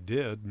Tampa Bay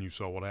did, and you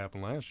saw what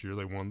happened last year.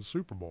 They won the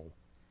Super Bowl.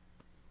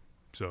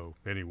 So,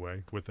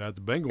 anyway, with that,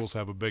 the Bengals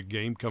have a big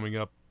game coming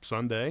up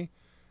Sunday.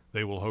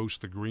 They will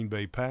host the Green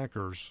Bay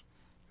Packers,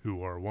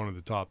 who are one of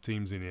the top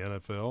teams in the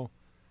NFL.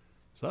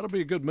 So that'll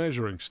be a good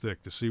measuring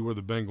stick to see where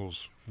the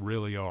Bengals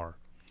really are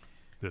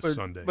this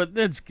Sunday. But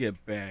let's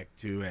get back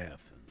to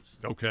Athens.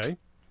 Okay.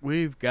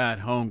 We've got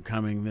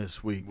homecoming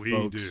this week, we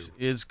folks. Do.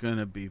 It's going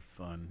to be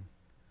fun.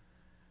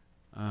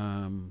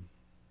 I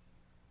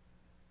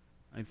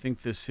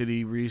think the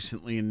city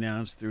recently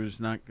announced there is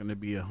not going to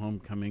be a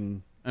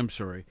homecoming.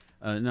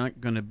 Not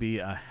going to be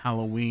a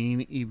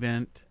Halloween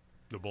event.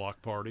 The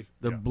block party?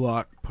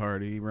 Block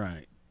party,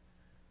 right.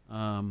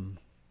 And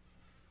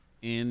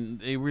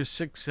they were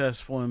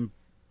successful in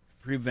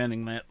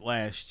preventing that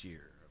last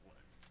year,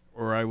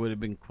 or I would have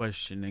been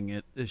questioning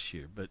it this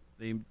year. But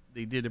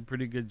they did a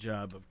pretty good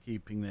job of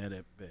keeping that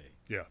at bay.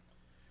 Yeah.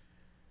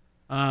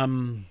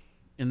 And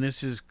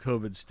this is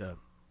COVID stuff.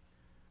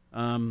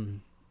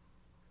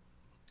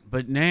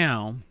 But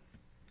now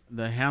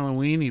the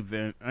Halloween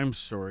event,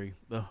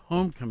 the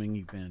homecoming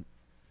event,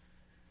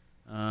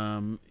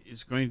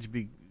 is going to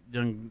be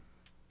done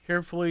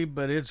carefully,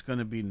 but it's going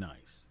to be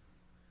nice.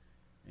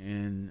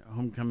 And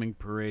homecoming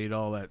parade,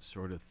 all that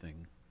sort of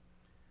thing.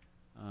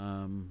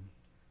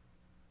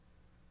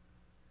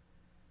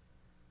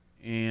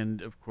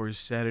 And, of course,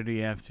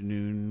 Saturday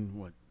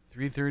afternoon,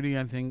 3:30,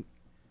 I think,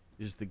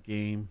 is the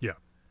game. Yeah.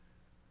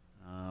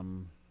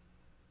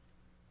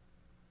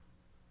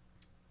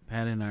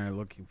 Pat and I are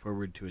looking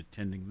forward to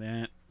attending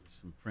that with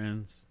some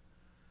friends.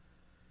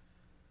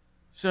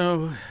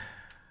 So,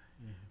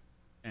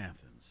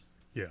 Athens.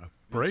 Yeah.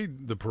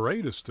 The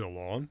parade is still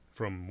on,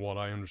 from what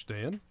I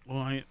understand.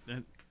 Well,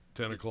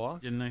 10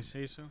 o'clock. Didn't I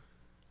say so?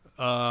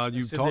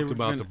 You said talked they were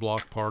about the gonna-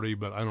 block party,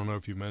 but I don't know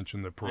if you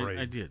mentioned the parade.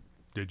 I did.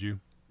 Did you?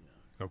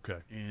 Yeah. Okay.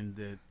 And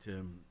that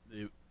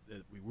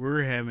that we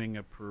were having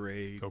a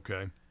parade.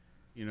 Okay.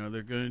 You know,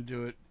 they're going to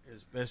do it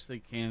as best they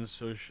can,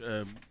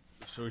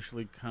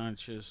 socially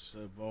conscious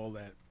of all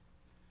that.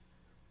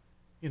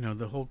 You know,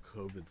 the whole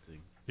COVID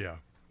thing. Yeah.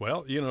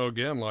 Well,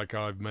 again, like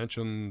I've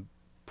mentioned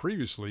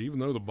previously, even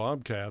though the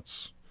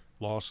Bobcats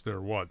lost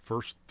their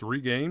first 3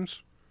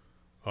 games,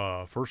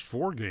 first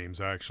 4 games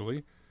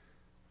actually,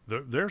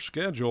 their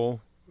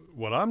schedule,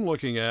 what I'm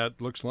looking at,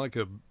 looks like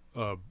a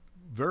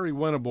very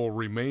winnable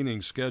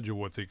remaining schedule,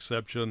 with the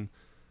exception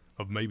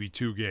of maybe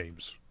 2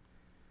 games.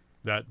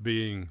 That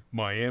being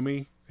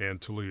Miami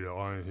and Toledo.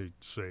 I hate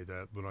to say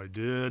that, but I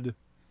did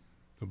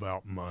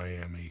about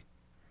Miami.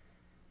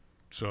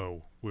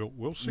 So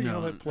we'll see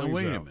how that plays out.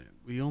 Wait a minute.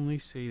 We only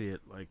say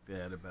it like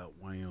that about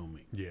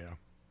Wyoming. Yeah.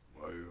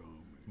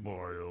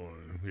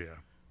 Wyoming. Yeah.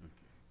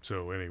 Okay.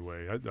 So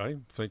anyway, I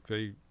think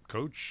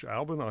Coach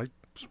Albin, I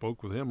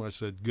spoke with him. I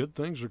said, good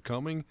things are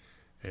coming,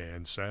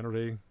 and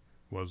Saturday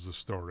was the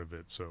start of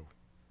it. So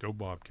go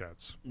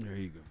Bobcats. There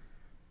you go.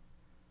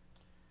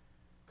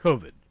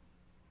 COVID.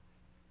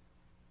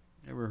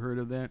 Ever heard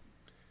of that?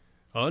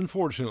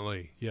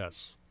 Unfortunately,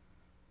 yes.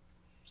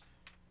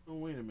 Oh,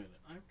 wait a minute.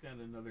 I've got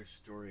another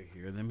story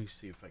here. Let me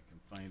see if I can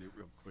find it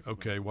real quick.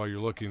 Okay, while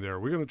you're looking there,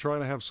 we're going to try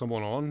to have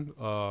someone on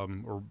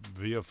or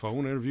via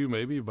phone interview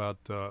maybe about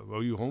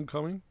OU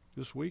homecoming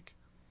this week.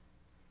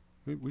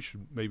 We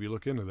should maybe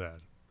look into that.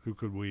 Who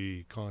could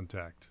we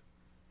contact?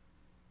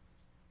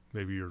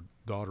 Maybe your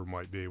daughter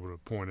might be able to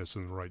point us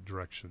in the right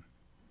direction.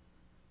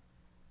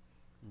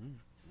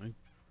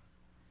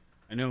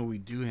 I know we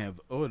do have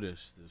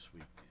Otis this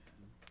weekend.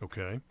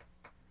 Okay.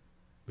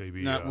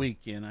 Maybe not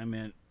weekend. I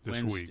meant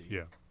this Wednesday. week.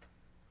 Yeah.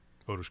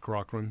 Otis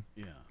Cochran.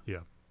 Yeah.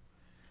 Yeah.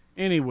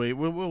 Anyway,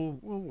 we'll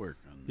work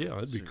on that. Yeah,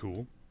 that'd be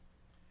cool.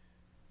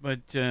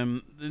 But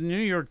the New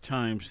York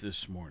Times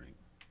this morning.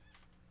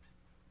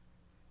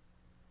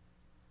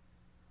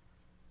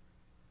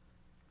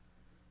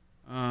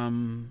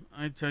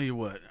 I tell you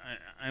what,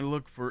 I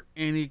look for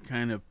any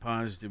kind of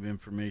positive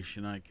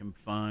information I can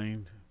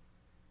find,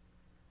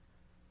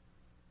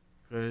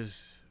 because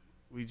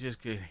we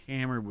just get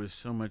hammered with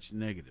so much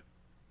negative.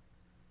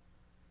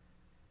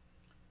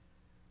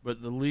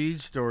 But the lead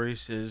story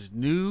says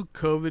new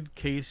COVID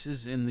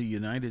cases in the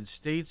United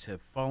States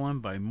have fallen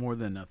by more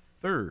than a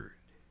third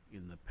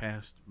in the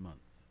past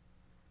month.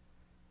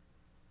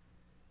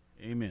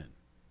 Amen.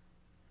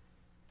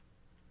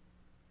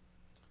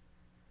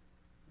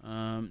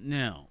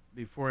 Now,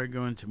 before I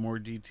go into more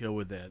detail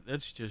with that,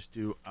 let's just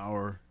do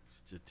our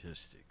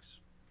statistics.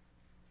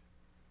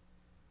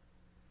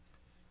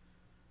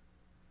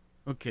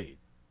 Okay,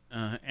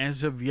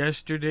 as of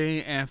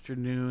yesterday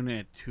afternoon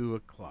at 2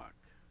 o'clock,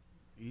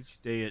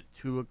 each day at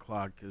 2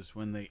 o'clock is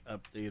when they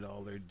update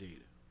all their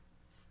data.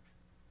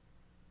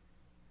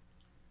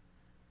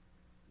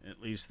 At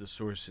least the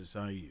sources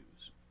I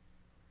use.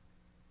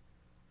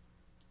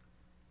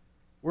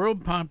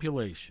 World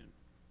population.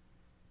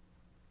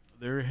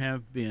 There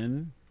have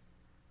been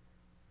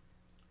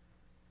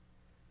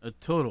a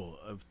total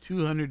of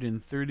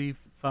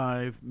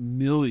 235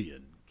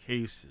 million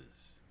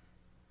cases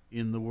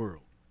in the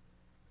world,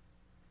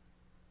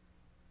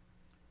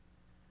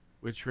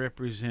 which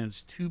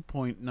represents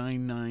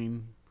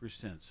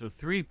 2.99%. So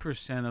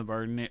 3% of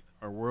our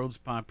world's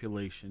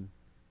population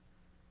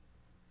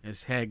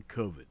has had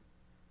COVID.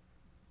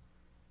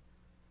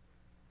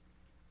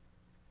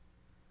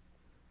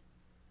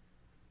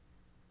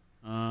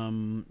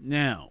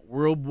 Now,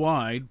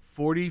 worldwide,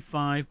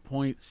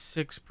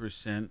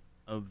 45.6%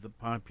 of the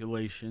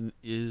population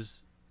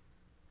is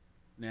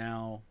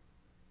now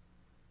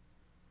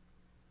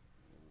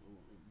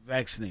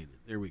vaccinated.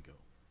 There we go.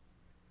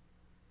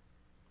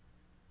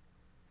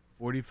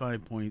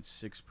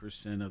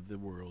 45.6% of the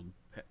world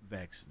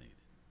vaccinated.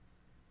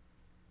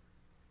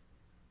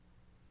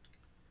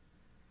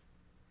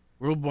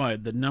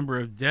 Worldwide, the number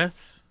of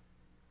deaths,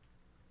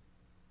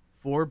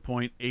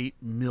 4.8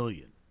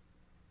 million.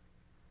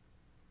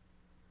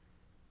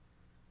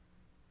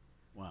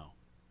 Wow.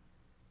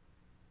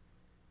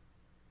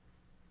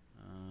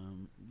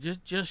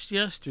 Just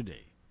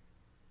yesterday,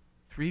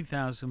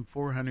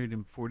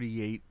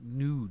 3,448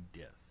 new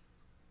deaths.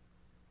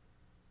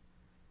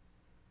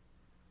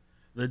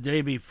 The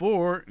day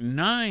before,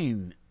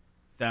 9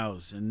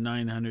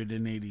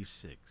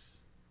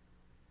 34,986.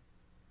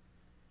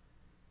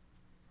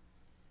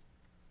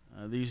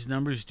 These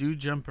numbers do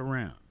jump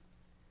around.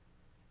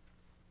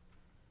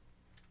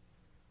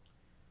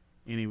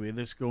 Anyway,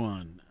 let's go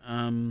on.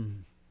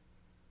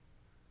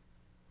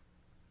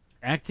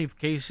 Active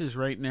cases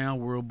right now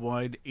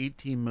worldwide,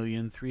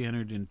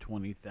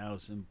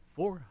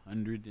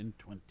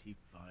 18,320,425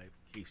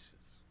 cases.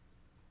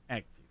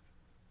 Active.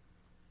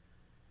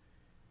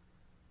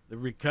 The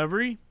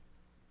recovery,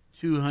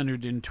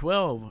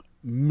 212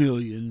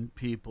 million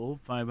people,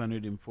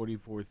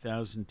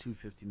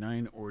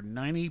 544,259, or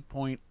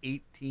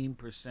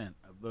 90.18%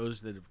 of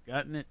those that have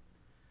gotten it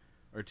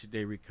are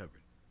today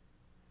recovered.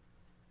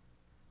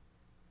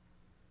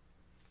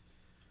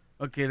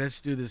 Okay, let's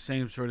do the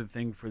same sort of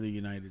thing for the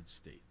United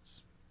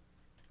States.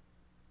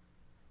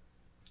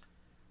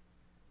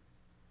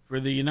 For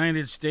the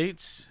United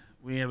States,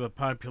 we have a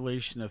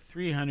population of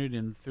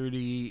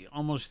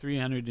almost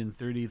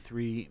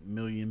 333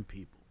 million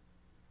people.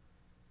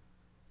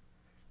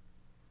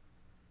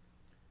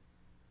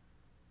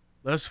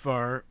 Thus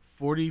far,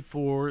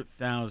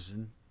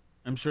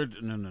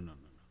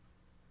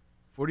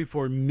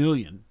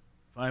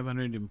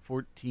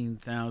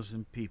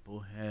 44,514,000 people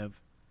have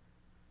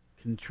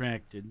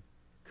contracted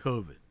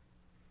COVID.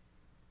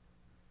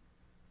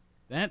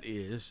 That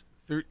is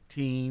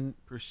 13%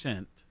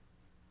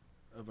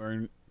 of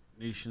our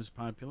nation's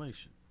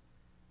population.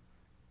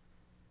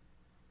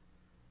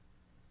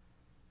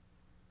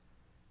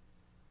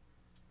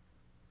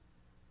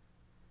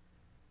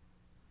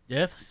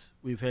 Deaths,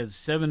 we've had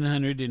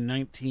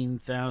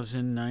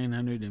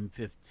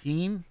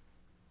 719,915,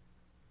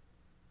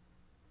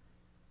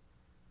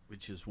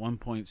 which is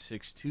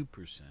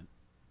 1.62%.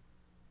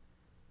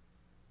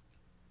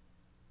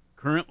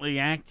 Currently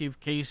active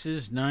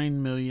cases,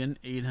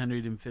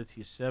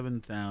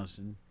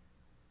 9,857,000.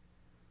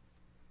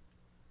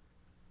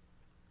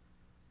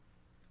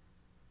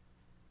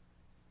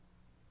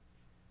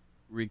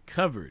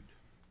 Recovered,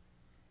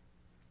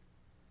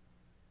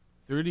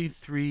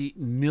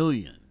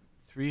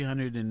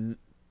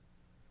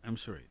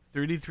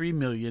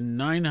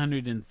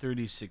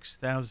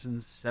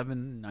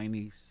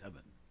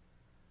 33,936,797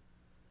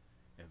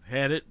 have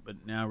had it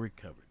but now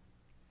recovered.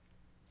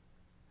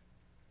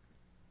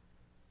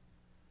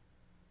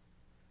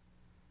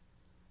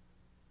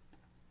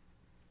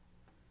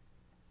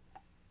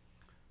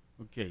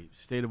 Okay,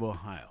 state of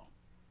Ohio.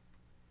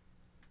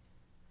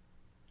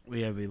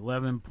 We have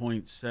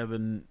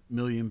 11.7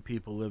 million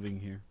people living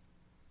here.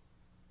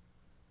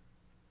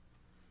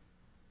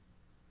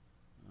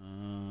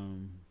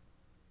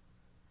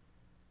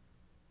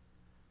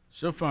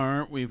 So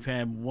far, we've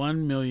had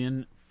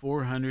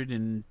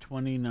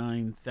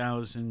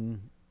 1,429,000,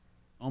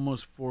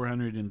 almost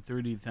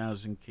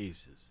 430,000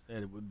 cases.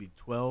 That it would be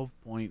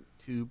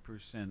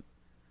 12.2%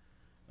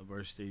 of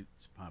our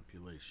state's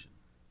population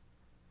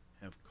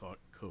have caught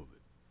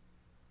COVID.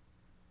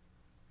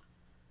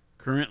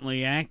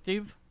 Currently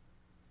active,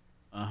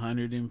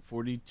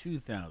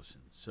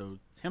 142,000. So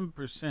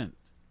 10%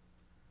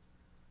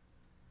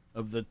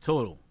 of the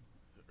total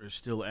are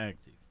still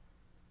active.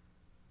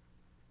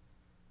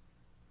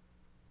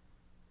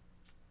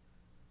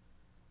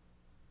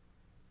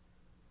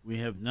 We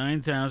have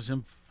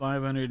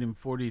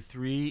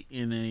 9,543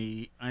 in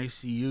a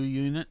ICU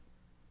unit.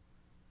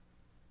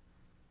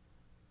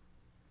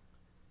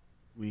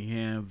 We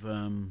have,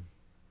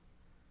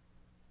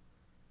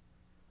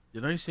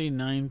 did I say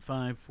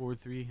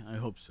 9,543? I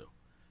hope so.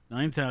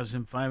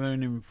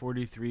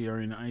 9,543 are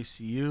in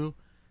ICU.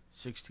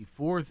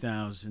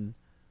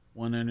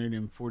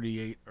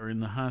 64,148 are in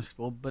the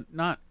hospital, but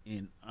not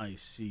in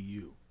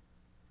ICU.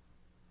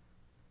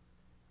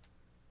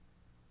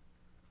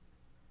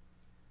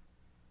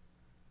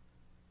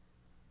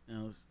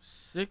 Now, let's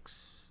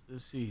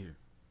see here.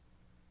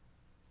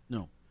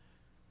 No.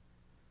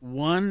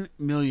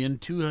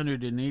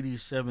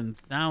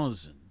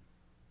 1,287,000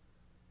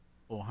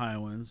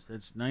 Ohioans,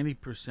 that's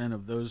 90%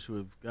 of those who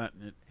have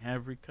gotten it,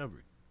 have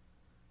recovered.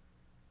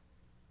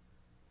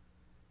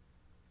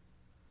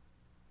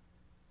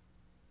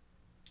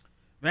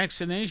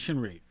 Vaccination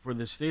rate for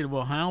the state of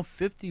Ohio,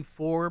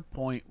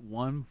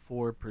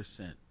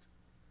 54.14%.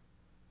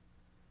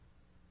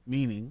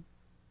 Meaning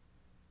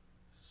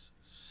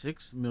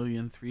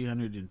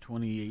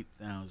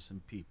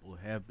 6,328,000 people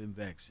have been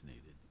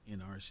vaccinated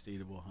in our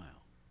state of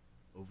Ohio.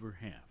 Over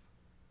half.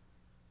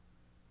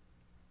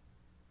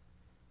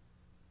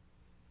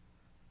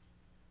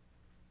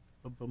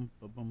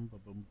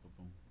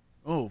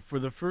 Oh, for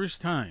the first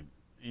time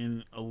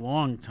in a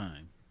long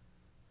time,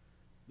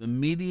 the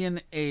median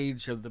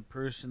age of the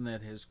person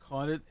that has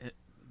caught it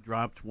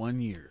dropped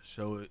 1 year.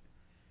 So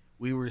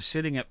we were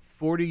sitting at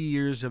 40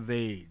 years of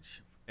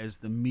age as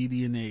the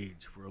median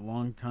age for a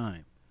long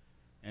time.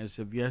 As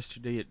of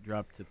yesterday, it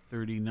dropped to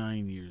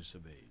 39 years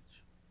of age.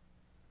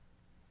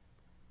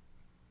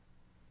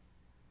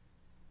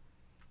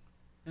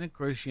 And of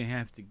course, you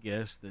have to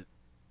guess that,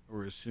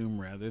 or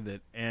assume rather,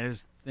 that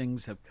as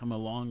things have come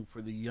along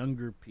for the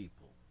younger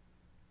people,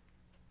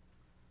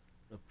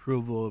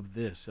 approval of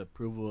this,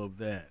 approval of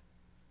that.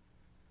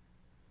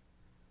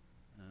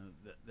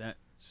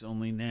 That's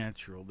only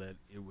natural that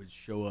it would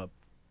show up.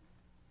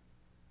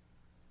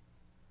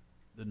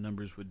 The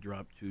numbers would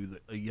drop to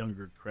a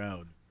younger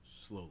crowd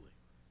slowly.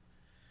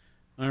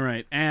 All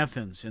right,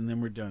 Athens, and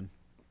then we're done.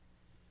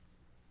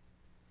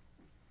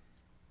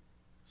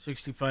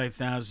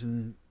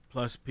 65,000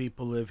 plus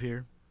people live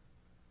here.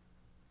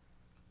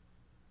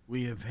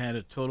 We have had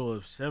a total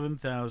of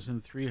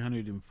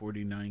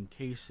 7,349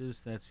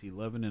 cases. That's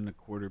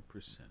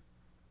 11.25%.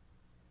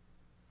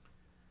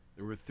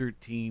 There were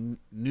 13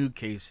 new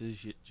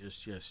cases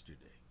just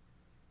yesterday.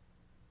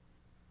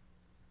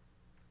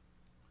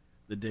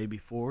 The day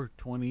before,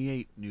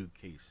 28 new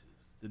cases.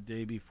 The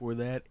day before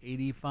that,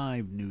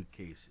 85 new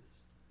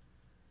cases.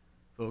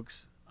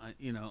 Folks,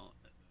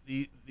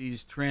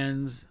 these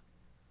trends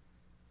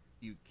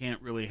you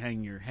can't really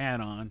hang your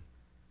hat on,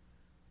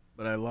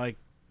 but I like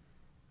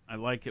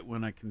it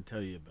when I can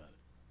tell you about it.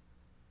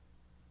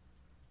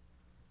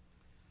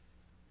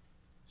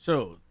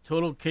 So,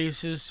 total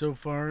cases so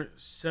far,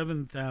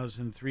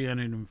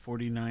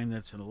 7,349.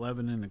 That's an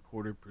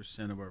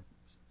 11.25% of our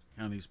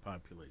county's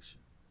population.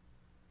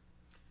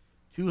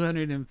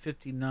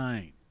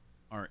 259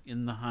 are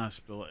in the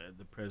hospital at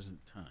the present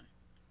time.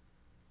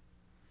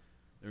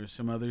 There are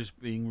some others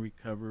being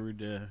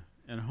recovered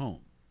at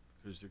home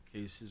because their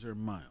cases are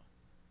mild,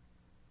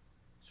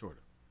 sort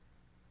of.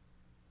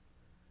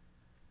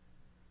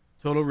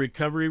 Total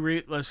recovery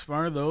rate thus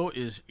far, though,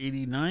 is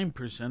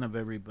 89% of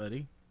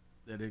everybody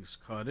that has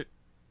caught it,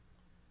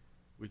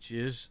 which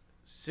is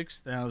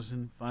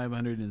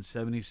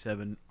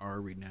 6,577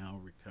 are now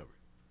recovered.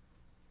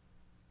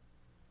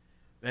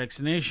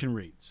 Vaccination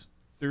rates,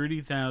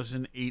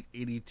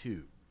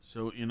 30,882.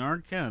 So in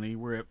our county,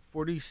 we're at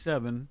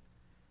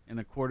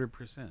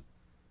 47.25%.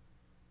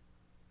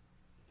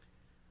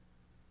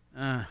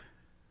 I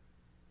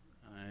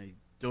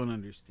don't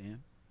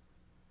understand.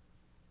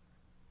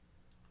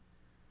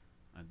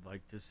 I'd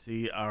like to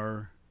see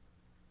our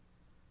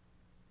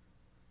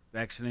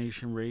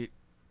vaccination rate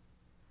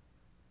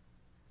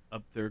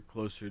up there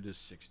closer to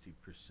 60%.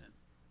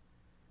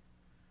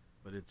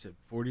 But it's at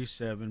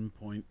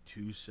 47.27%.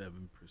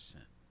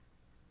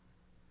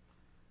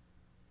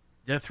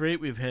 Death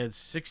rate, we've had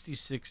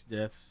 66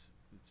 deaths.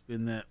 It's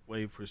been that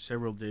way for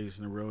several days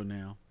in a row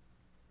now.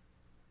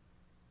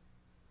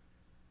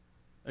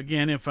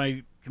 Again, if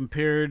I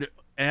compared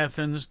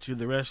Athens to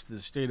the rest of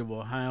the state of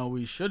Ohio,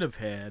 we should have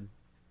had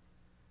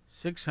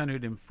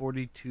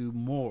 642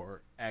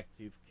 more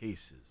active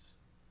cases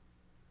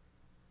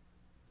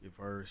if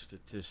our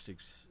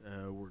statistics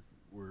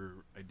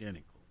were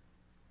identical.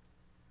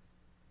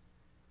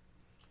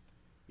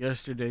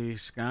 Yesterday,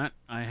 Scott,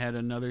 I had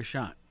another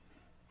shot.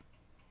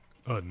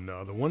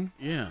 Another one?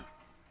 Yeah.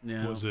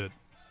 Now, was it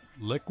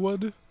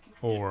liquid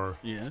or?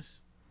 Yes.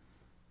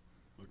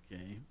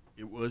 Okay.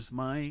 It was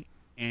my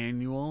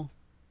annual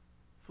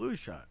flu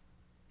shot.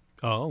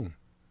 Oh.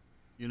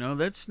 You know,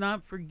 let's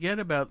not forget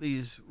about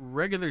these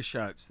regular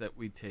shots that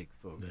we take,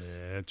 folks.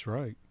 That's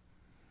right.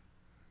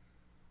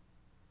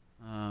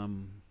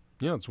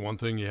 Yeah, it's one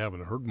thing you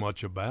haven't heard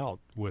much about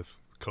with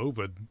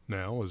COVID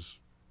now is,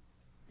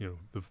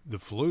 the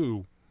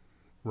flu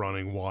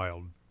running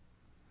wild.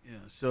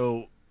 Yeah,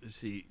 so, let's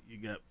see, you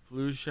got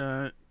flu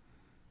shot.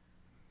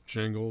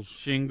 Shingles.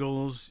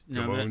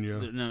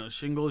 Pneumonia.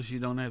 Shingles you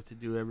don't have to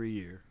do every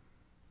year.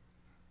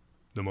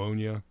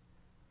 Pneumonia.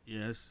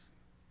 Yes.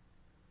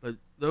 But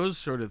those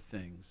sort of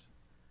things,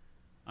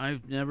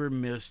 I've never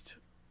missed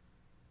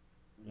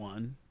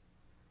one.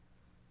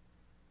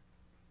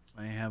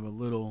 I have a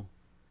little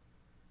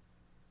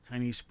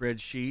tiny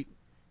spreadsheet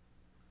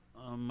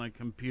on my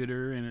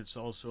computer, and it's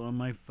also on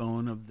my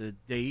phone of the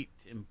date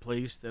and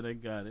place that I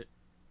got it,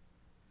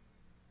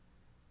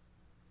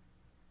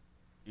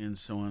 and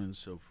so on and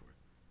so forth.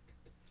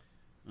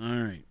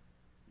 All right.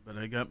 But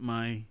I got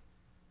my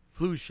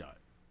flu shot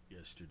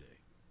yesterday.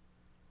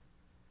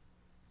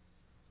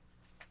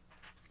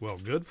 Well,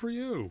 good for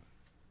you.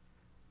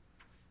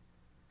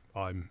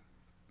 I'm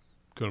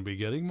going to be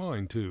getting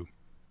mine, too.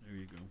 There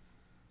you go.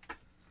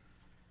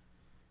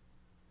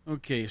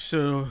 Okay,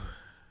 so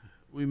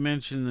we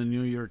mentioned the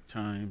New York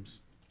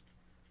Times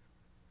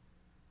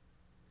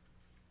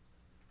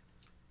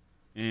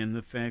and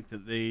the fact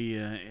that they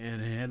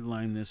had a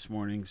headline this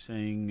morning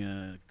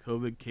saying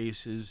COVID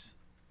cases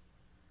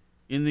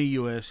in the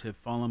U.S. have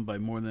fallen by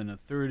more than a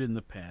third in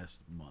the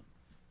past month.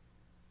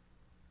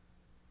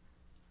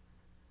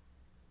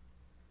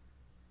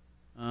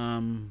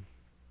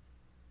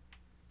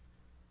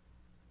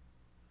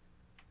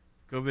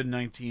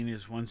 COVID-19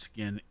 is once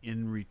again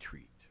in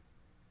retreat.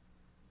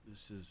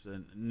 This is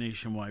a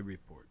nationwide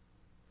report.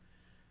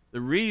 The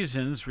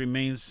reasons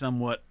remain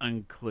somewhat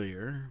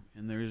unclear,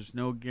 and there is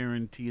no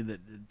guarantee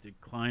that the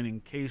decline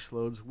in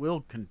caseloads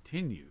will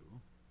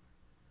continue.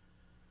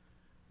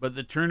 But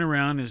the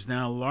turnaround is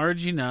now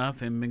large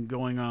enough and been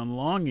going on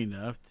long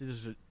enough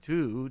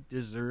to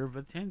deserve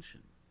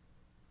attention.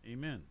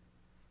 Amen.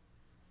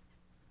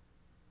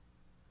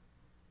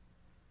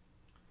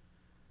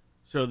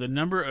 So the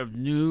number of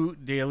new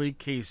daily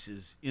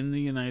cases in the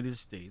United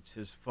States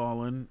has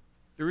fallen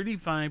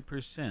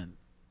 35%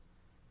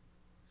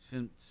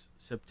 since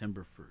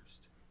September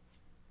 1st.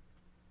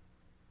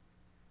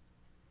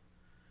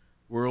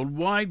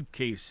 Worldwide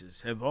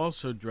cases have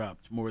also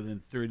dropped more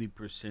than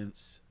 30%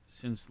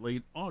 since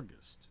late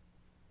August.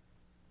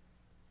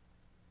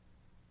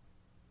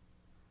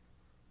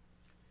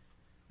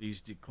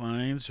 These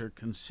declines are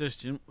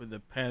consistent with a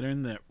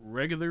pattern that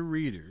regular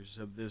readers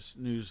of this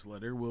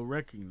newsletter will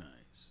recognize.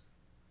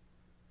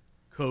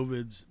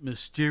 COVID's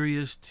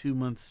mysterious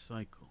 2-month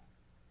cycle.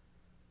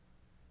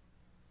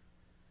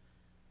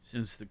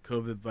 Since the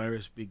COVID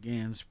virus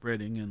began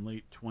spreading in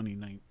late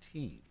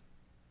 2019,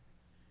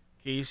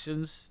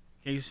 cases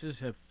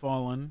have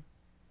fallen.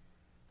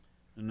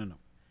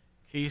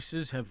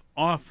 Cases have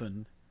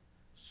often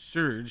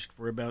surged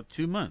for about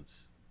 2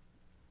 months.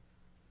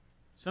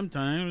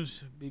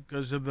 Sometimes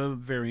because of a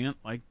variant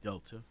like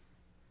Delta,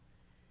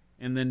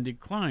 and then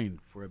declined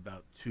for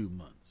about 2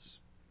 months.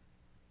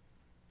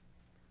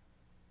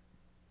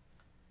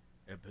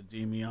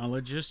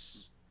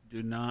 Epidemiologists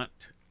do not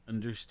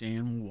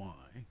understand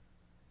why.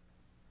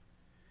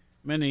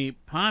 Many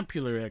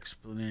popular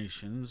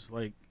explanations,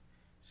 like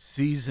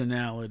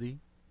seasonality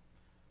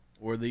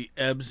or the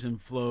ebbs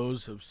and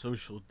flows of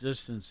social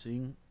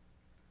distancing,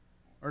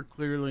 are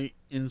clearly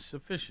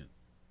insufficient,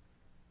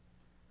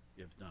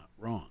 if not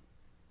wrong.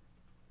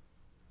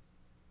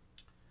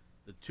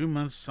 The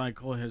 2-month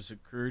cycle has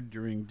occurred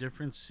during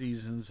different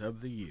seasons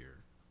of the year,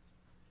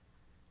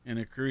 and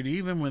occurred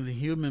even when the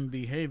human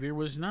behavior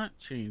was not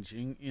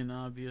changing in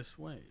obvious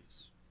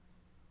ways.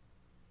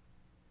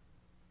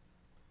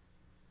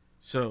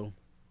 So,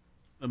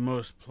 the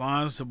most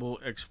plausible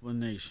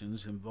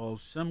explanations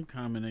involve some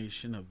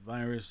combination of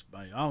virus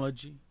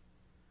biology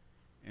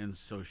and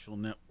social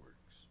networks.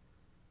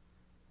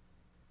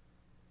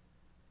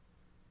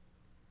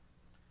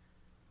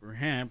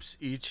 Perhaps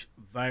each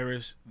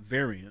virus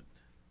variant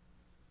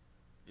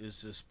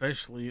is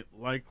especially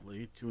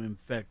likely to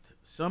infect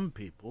some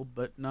people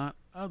but not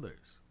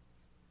others.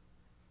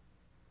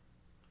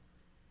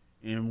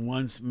 And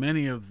once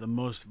many of the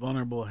most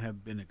vulnerable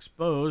have been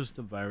exposed,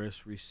 the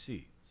virus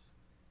recedes.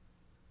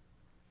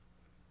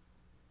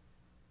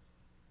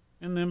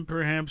 And then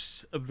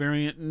perhaps a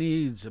variant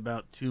needs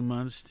about 2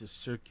 months to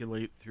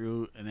circulate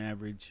through an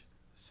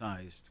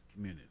average-sized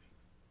community.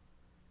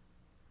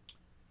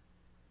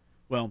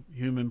 Well,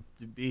 human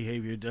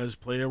behavior does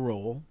play a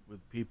role,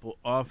 with people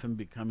often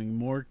becoming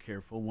more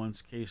careful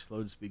once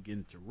caseloads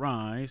begin to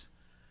rise,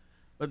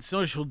 but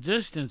social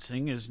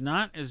distancing is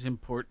not as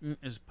important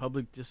as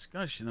public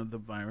discussion of the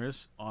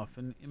virus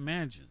often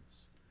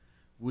imagines.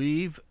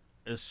 We've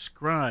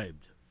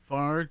ascribed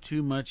far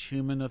too much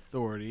human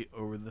authority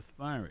over the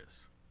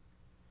virus.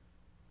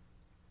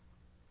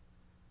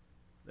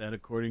 That,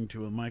 according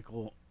to a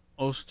Michael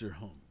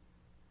Osterholm,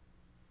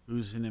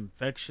 who's an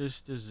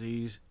infectious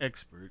disease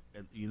expert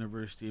at the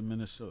University of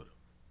Minnesota.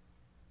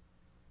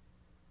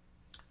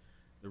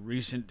 The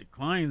recent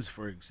declines,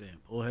 for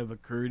example, have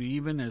occurred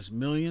even as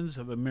millions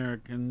of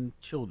American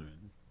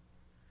children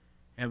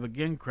have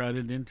again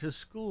crowded into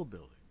school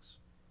buildings.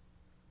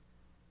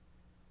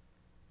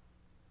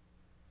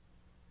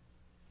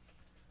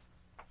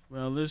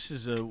 Well, this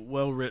is a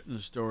well-written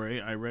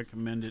story. I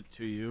recommend it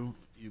to you.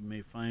 You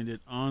may find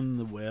it on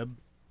the web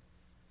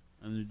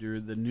under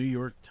the New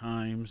York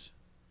Times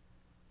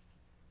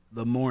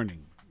The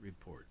Morning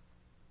Report.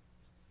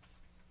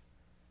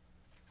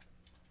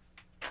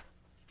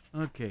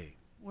 Okay,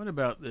 what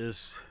about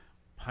this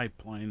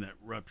pipeline that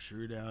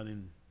ruptured out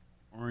in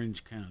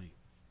Orange County?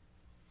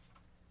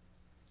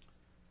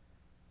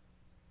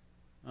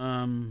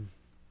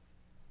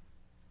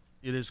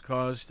 It has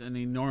caused an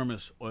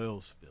enormous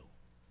oil spill.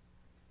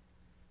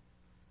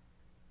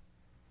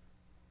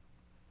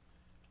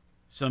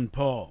 Son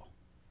Paul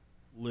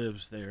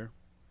lives there.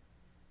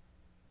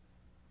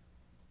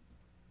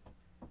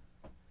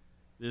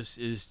 This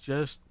is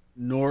just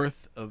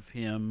north of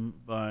him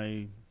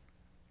by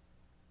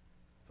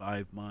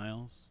 5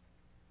 miles.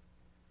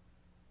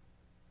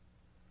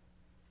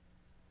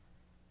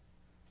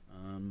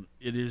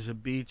 It is a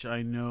beach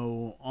I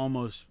know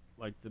almost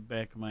like the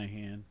back of my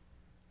hand.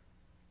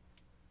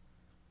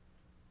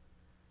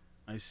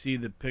 I see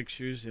the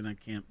pictures and I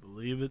can't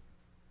believe it.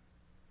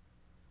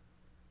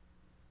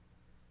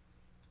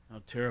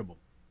 How terrible.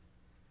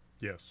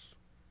 Yes.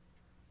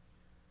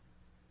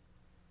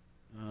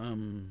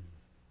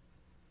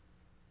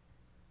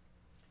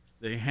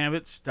 They have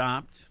it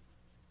stopped.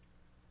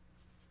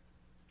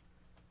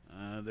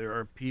 There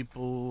are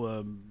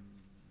people,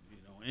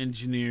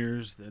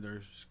 engineers that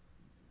are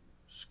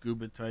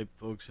scuba type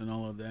folks and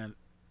all of that,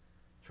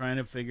 trying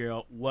to figure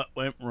out what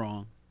went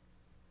wrong.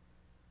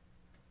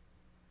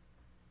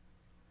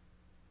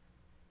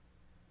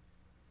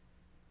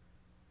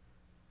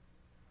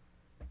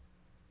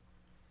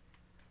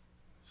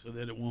 So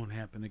that it won't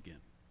happen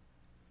again.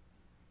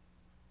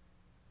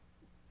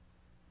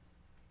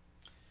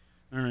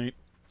 All right.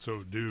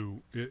 So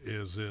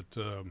is it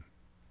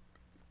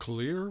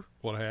clear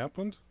what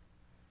happened?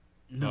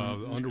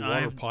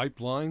 Underwater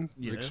pipeline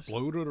Yes.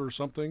 exploded or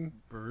something?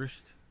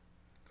 Burst.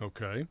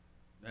 Okay.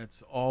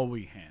 That's all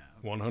we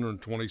have.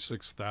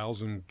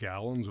 126,000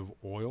 gallons of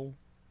oil?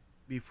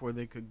 Before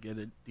they could get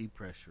it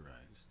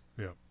depressurized.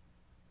 Yeah.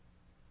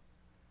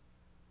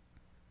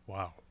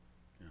 Wow.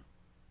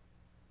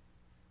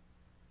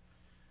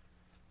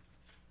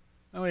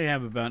 Well, we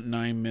have about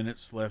 9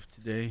 minutes left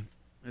today.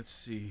 Let's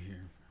see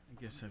here. I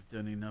guess I've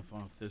done enough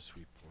off this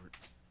report.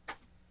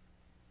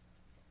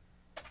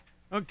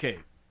 Okay.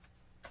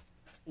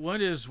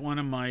 What is one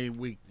of my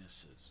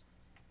weaknesses?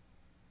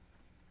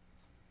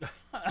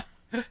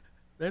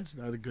 That's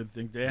not a good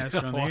thing to ask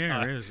on the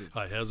air, is it?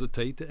 I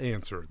hesitate to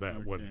answer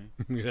that one.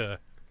 Yeah.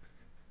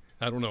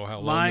 I don't know how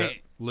long My- that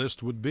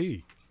list would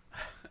be.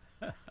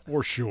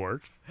 Or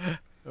short.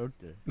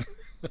 Okay.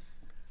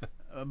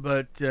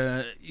 But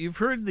you've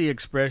heard the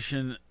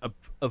expression a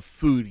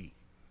foodie,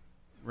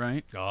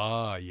 right?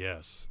 Ah,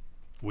 yes.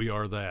 We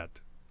are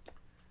that.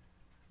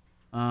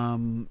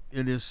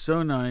 It is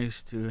so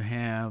nice to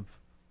have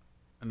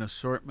an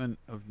assortment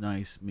of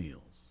nice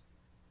meals.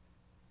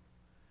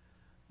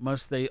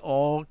 Must they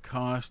all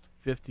cost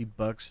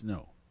 $50?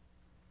 No.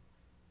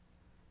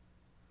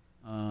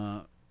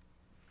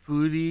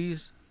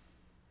 Foodies.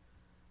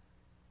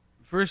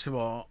 First of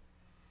all,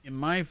 in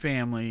my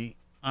family,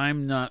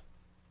 I'm not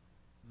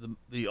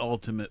the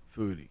ultimate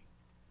foodie.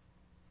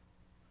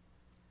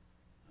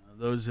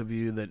 Those of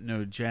you that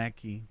know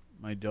Jackie,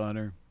 my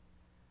daughter,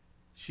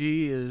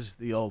 she is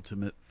the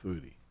ultimate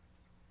foodie.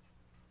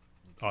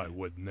 I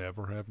would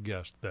never have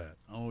guessed that.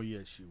 Oh,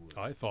 yes, you would.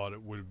 I thought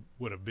it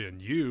would have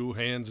been you,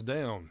 hands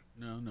down.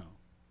 No.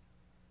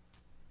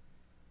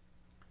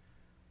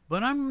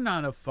 But I'm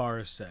not a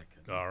far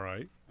second. All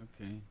right.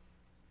 Okay.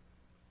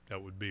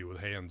 That would be with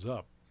hands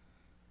up.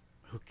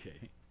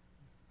 Okay.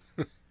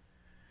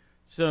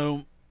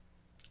 So,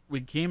 we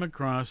came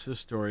across a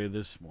story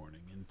this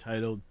morning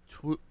entitled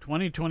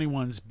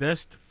 2021's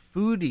Best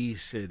Foodie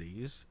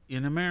Cities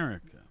in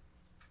America.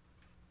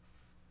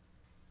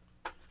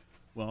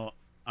 Well,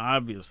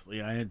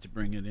 obviously, I had to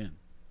bring it in.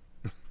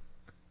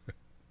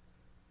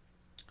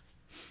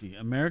 See,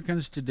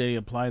 Americans today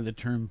apply the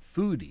term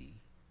foodie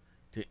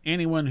to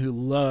anyone who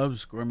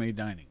loves gourmet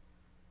dining.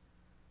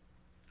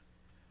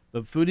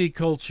 But foodie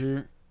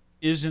culture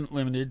isn't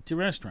limited to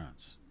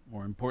restaurants.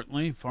 More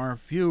importantly, far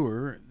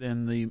fewer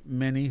than the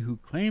many who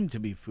claim to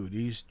be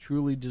foodies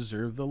truly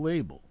deserve the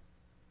label.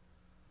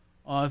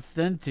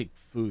 Authentic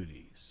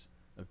foodies,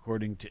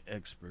 according to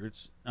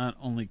experts, not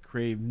only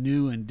crave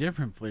new and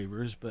different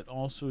flavors, but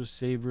also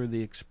savor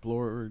the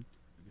exploratory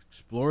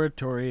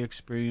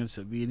experience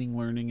of eating,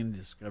 learning, and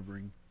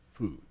discovering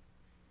food.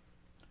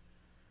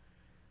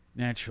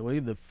 Naturally,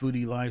 the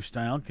foodie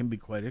lifestyle can be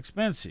quite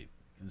expensive,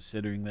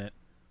 considering that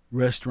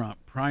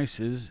restaurant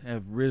prices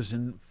have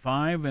risen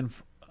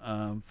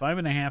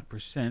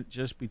 5.5%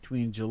 just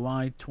between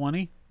July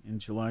 20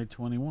 and July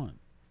 21.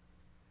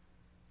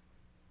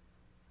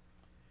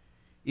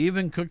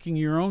 Even cooking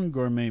your own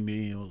gourmet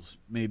meals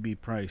may be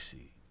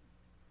pricey.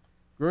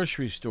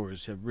 Grocery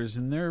stores have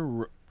risen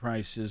their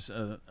prices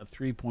a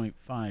 3.5%.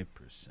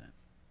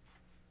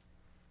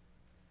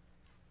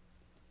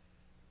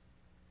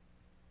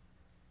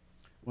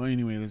 Well,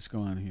 anyway, let's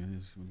go on here.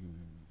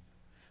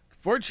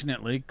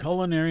 Fortunately,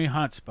 culinary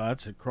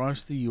hotspots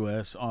across the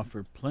U.S.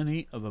 offer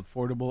plenty of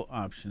affordable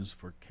options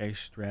for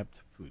cash-strapped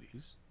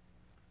foodies.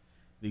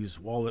 These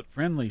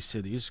wallet-friendly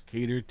cities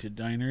cater to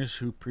diners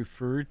who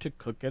prefer to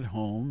cook at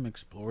home,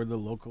 explore the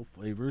local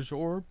flavors,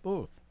 or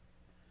both.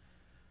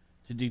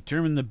 To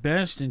determine the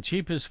best and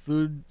cheapest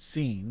foodie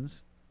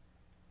scenes,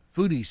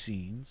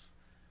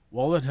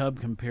 Wallet Hub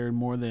compared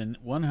more than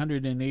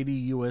 180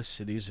 U.S.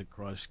 cities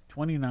across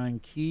 29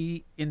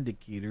 key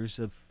indicators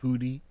of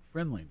foodie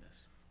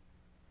friendliness.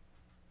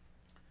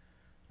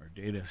 Our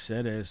data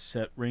set has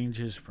set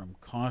ranges from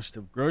cost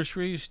of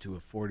groceries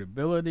to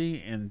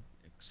affordability and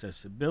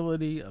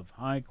accessibility of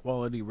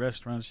high-quality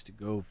restaurants to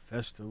go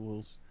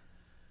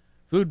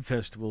food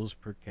festivals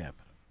per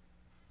capita.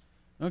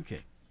 Okay,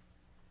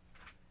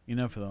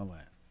 enough of all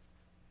that.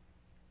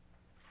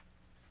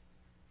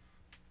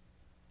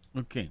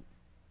 Okay.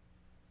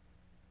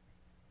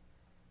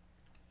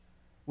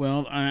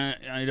 Well,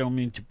 I don't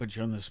mean to put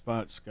you on the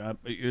spot, Scott,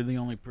 but you're the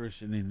only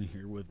person in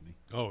here with me.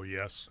 Oh,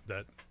 yes,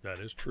 that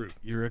is true.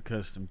 You're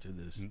accustomed to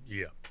this.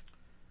 Yeah.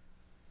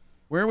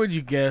 Where would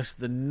you guess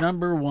the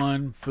number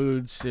one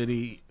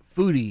foodie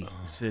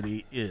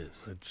city is?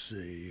 Let's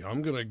see.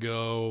 I'm going to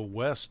go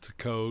West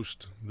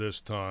Coast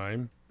this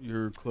time.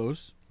 You're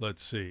close.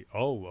 Let's see.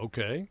 Oh,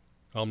 okay.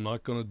 I'm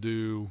not going to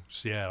do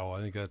Seattle. I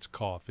think that's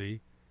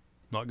coffee.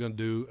 Not going to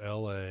do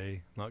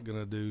L.A. Not going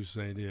to do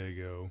San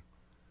Diego.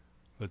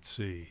 Let's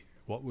see.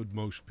 What would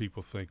most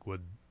people think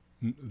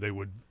they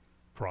would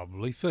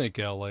probably think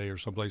L.A. or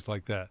someplace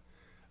like that.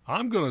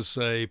 I'm going to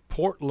say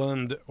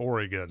Portland,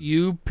 Oregon.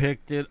 You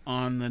picked it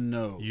on the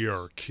nose.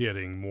 You're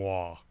kidding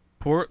moi.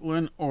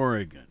 Portland,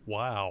 Oregon.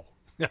 Wow.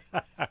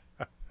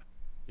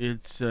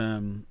 It's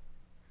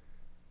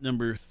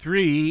number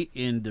 3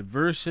 in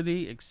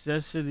diversity,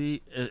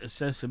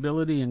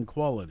 accessibility, and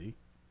quality.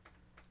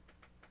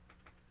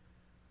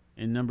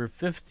 and number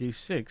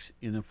 56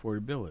 in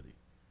affordability.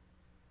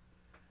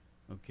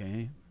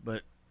 Okay,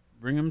 but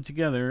bring them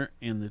together,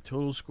 and the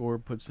total score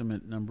puts them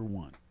at number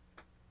 1.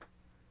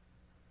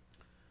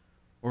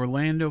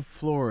 Orlando,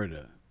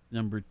 Florida,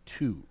 number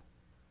 2.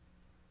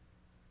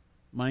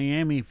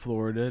 Miami,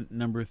 Florida,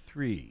 number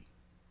 3.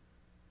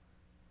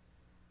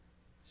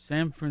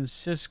 San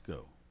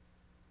Francisco,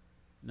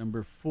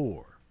 number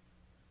 4.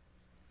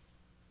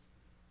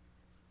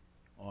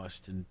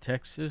 Austin,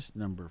 Texas,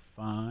 number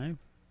 5.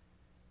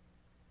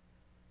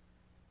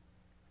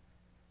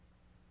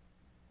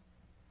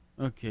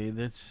 Okay,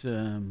 that's,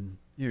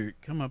 here,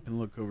 come up and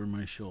look over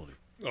my shoulder.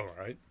 All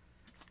right.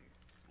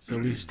 So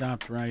we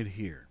stopped right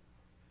here.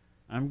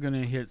 I'm going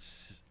to hit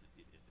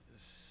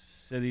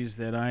cities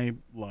that I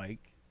like,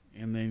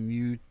 and then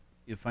you,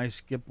 if I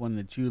skip one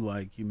that you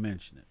like, you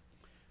mention it.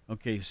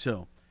 Okay,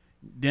 so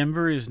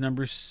Denver is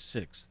number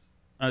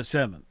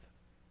 7th.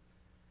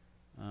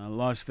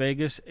 Las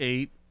Vegas,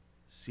 8th.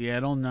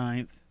 Seattle,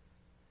 9th.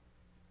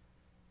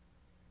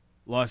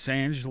 Los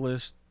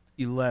Angeles,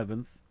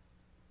 11th.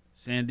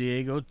 San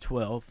Diego,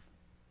 12th.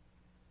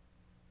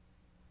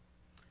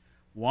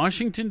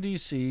 Washington,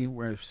 D.C.,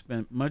 where I've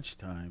spent much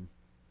time,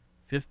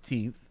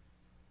 15th.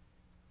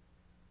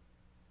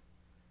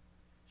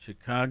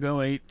 Chicago,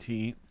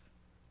 18th.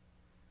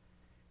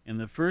 And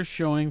the first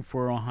showing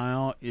for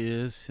Ohio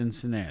is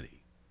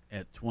Cincinnati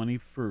at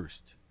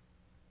 21st.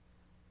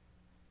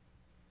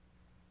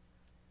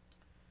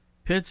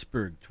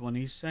 Pittsburgh,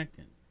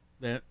 22nd.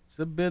 That's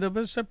a bit of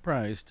a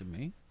surprise to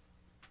me.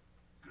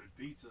 Good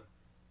pizza.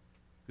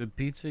 Good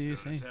pizza, you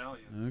say?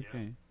 Italian,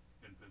 okay.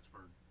 Yeah, in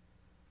Pittsburgh.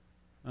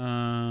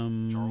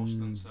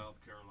 Charleston, South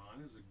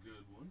Carolina is a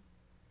good one.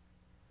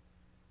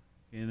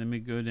 Okay, let me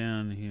go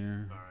down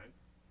here. All right.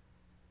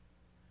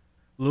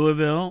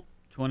 Louisville,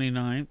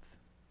 29th.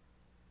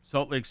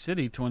 Salt Lake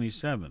City,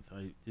 27th.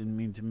 I didn't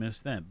mean to miss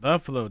that.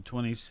 Buffalo,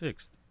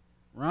 26th.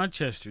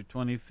 Rochester,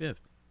 25th.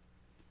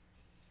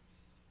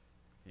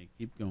 Okay,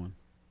 keep going.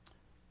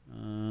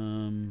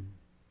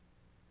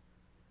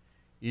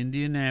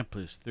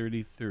 Indianapolis,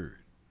 33rd.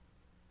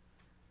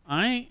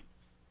 I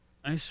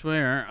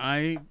swear,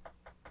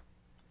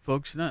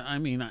 folks, I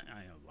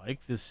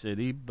like the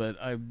city, but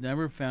I've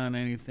never found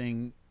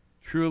anything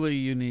truly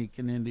unique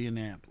in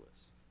Indianapolis.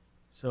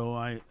 So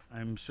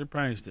I'm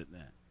surprised at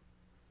that.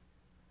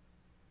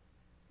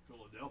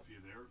 Philadelphia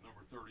there,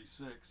 number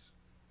 36.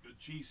 Good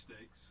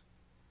cheesesteaks.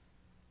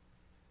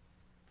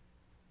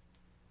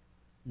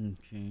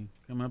 Okay,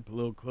 come up a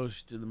little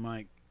closer to the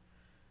mic.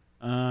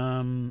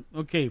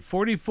 Okay,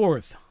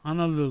 44th,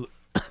 Honolulu.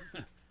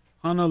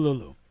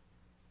 Honolulu.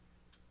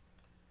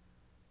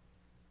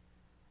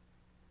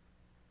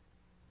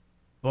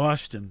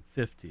 Boston,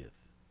 50th.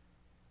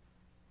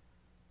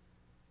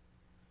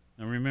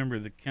 Now remember,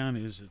 the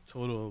county is a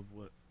total of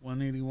what,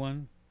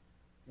 181?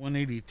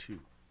 182.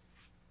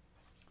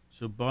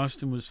 So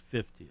Boston was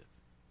 50th.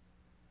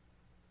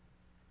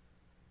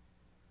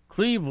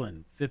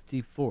 Cleveland,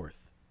 54th.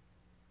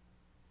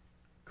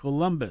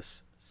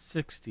 Columbus,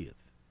 60th.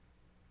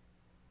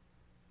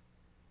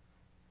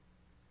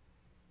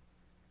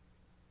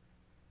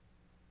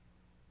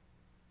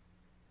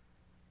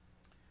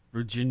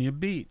 Virginia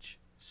Beach,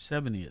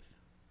 70th.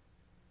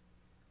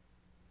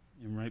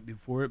 And right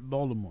before it,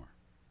 Baltimore,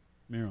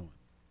 Maryland.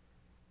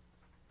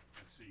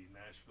 Let's see,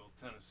 Nashville,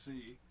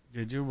 Tennessee.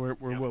 Did you? Where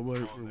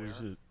was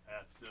it?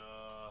 At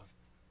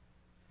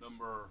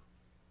number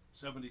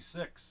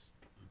 76.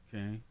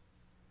 Okay.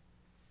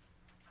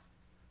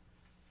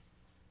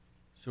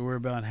 So we're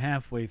about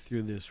halfway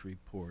through this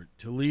report.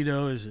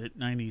 Toledo is at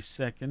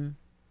 92nd.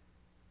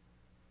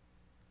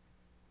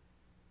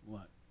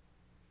 What?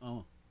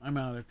 Oh, I'm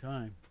out of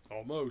time.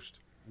 Almost.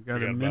 I've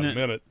got a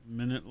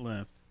minute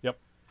left. Yep.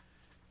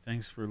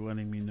 Thanks for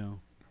letting me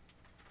know.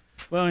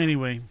 Well,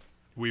 anyway.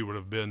 We would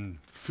have been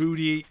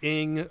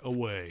foodieing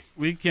away.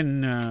 We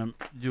can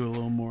do a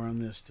little more on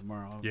this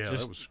tomorrow. Yeah,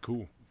 that was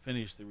cool.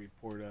 Finish the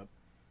report up.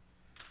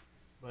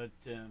 But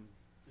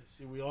let's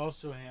see, we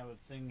also have a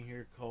thing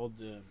here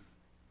called...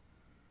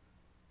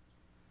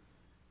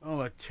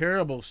 a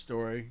terrible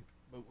story,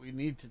 but we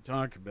need to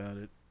talk about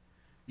it.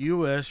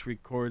 U.S.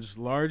 records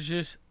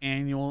largest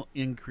annual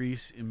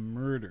increase in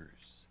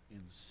murders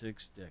in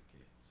 6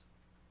 decades.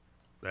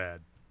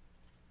 Bad.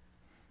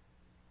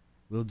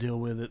 We'll deal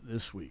with it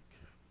this week.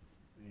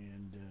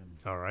 And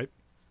all right.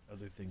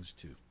 Other things,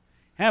 too.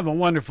 Have a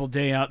wonderful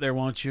day out there,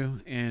 won't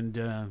you? And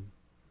I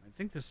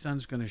think the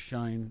sun's going to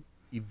shine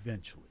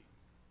eventually.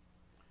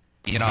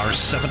 In our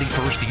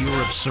 71st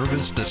year of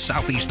service to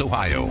Southeast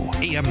Ohio,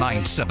 AM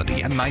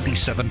 970 and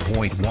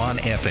 97.1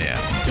 FM.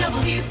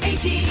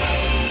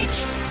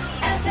 WATH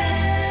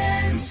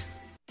Athens.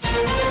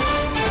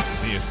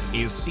 This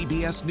is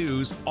CBS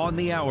News on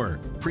the Hour,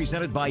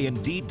 presented by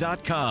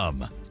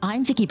Indeed.com.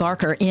 I'm Vicki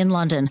Barker in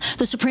London.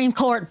 The Supreme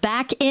Court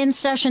back in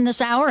session this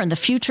hour, and the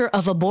future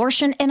of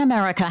abortion in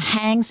America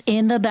hangs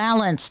in the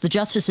balance. The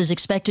justice is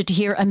expected to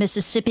hear a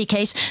Mississippi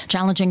case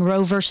challenging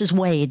Roe v.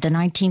 Wade, the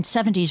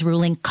 1970s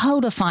ruling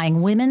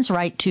codifying women's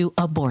right to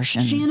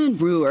abortion. Shannon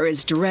Brewer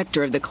is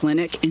director of the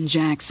clinic in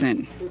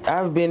Jackson.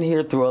 I've been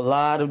here through a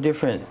lot of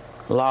different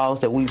laws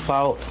that we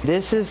fought.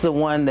 This is the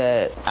one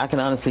that I can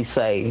honestly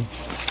say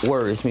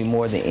worries me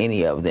more than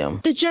any of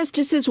them. The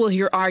justices will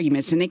hear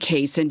arguments in the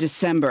case in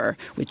December,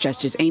 with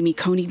Justice Amy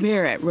Coney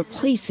Barrett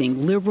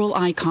replacing liberal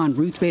icon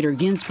Ruth Bader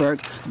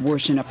Ginsburg.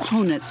 Abortion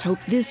opponents hope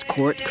this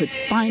court could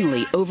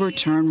finally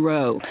overturn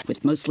Roe,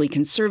 with mostly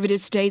conservative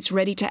states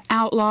ready to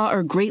outlaw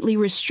or greatly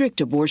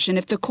restrict abortion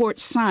if the court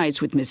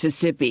sides with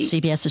Mississippi.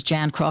 CBS's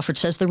Jan Crawford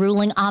says the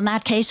ruling on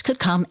that case could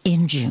come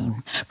in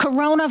June.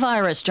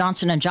 Coronavirus.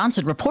 Johnson &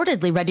 Johnson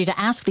reportedly ready to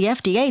ask the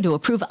FDA to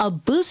approve a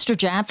booster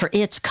jab for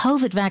its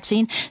COVID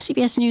vaccine.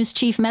 CBS News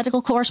chief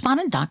medical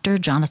correspondent Dr.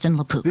 Jonathan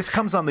LaPook. This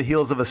comes on the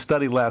heels of a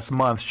study last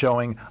month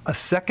showing a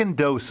second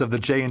dose of the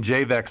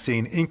J&J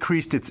vaccine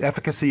increased its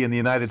efficacy in the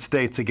United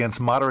States against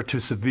moderate to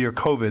severe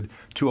COVID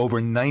to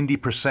over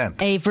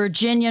 90%. A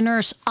Virginia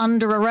nurse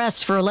under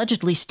arrest for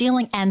allegedly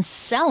stealing and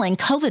selling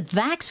COVID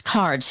vax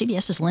cards.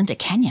 CBS's Linda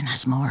Kenyon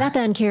has more. Beth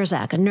Ann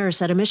Kierzak, a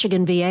nurse at a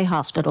Michigan VA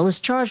hospital, is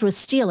charged with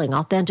stealing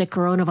authentic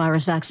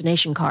coronavirus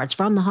vaccination cards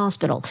from the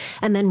hospital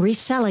and then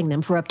reselling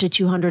them for up to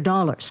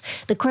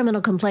 $200. The criminal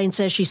complaint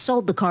says she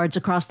sold the cards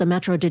across the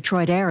Metro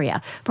Detroit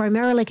area,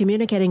 primarily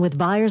communicating with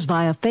buyers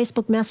via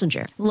Facebook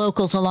Messenger.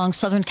 Locals along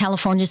Southern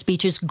California's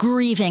beaches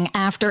grieving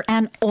after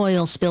an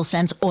oil spill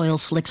sends oil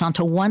slicks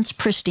onto once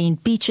pristine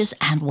beaches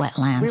and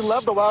wetlands. We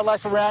love the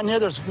wildlife around here.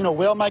 There's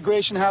whale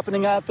migration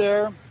happening out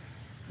there.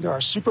 There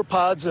are super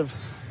pods of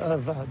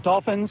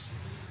dolphins,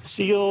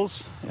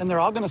 seals, and they're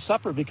all going to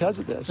suffer because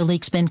of this. The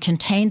leak's been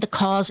contained. The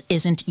cause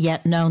isn't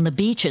yet known. The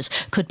beaches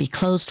could be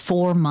closed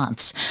for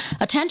months.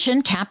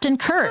 Attention, Captain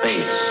Kirk.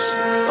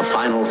 The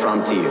final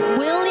frontier.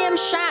 William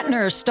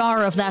Shatner,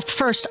 star of that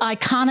first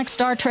iconic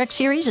Star Trek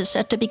series, is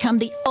set to become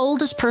the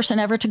oldest person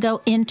ever to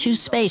go into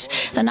space.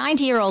 The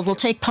 90-year-old will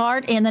take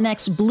part in the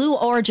next Blue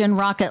Origin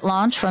rocket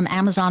launch from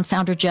Amazon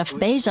founder Jeff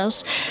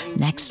Bezos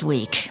next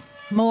week.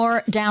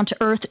 More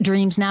down-to-earth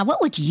dreams now.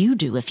 What would you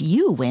do if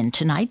you win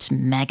tonight's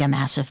mega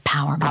massive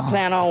Powerball? I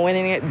plan on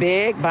winning it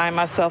big, buying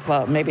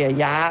myself maybe a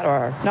yacht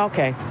or,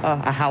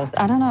 a house.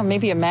 I don't know,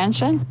 maybe a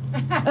mansion?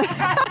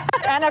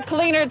 And a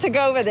cleaner to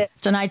go with it.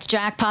 Tonight's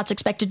jackpot's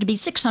expected to be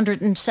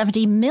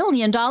 $670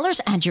 million,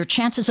 and your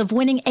chances of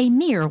winning a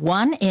mere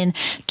 1 in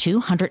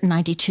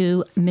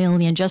 $292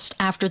 million. Just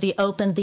after the open,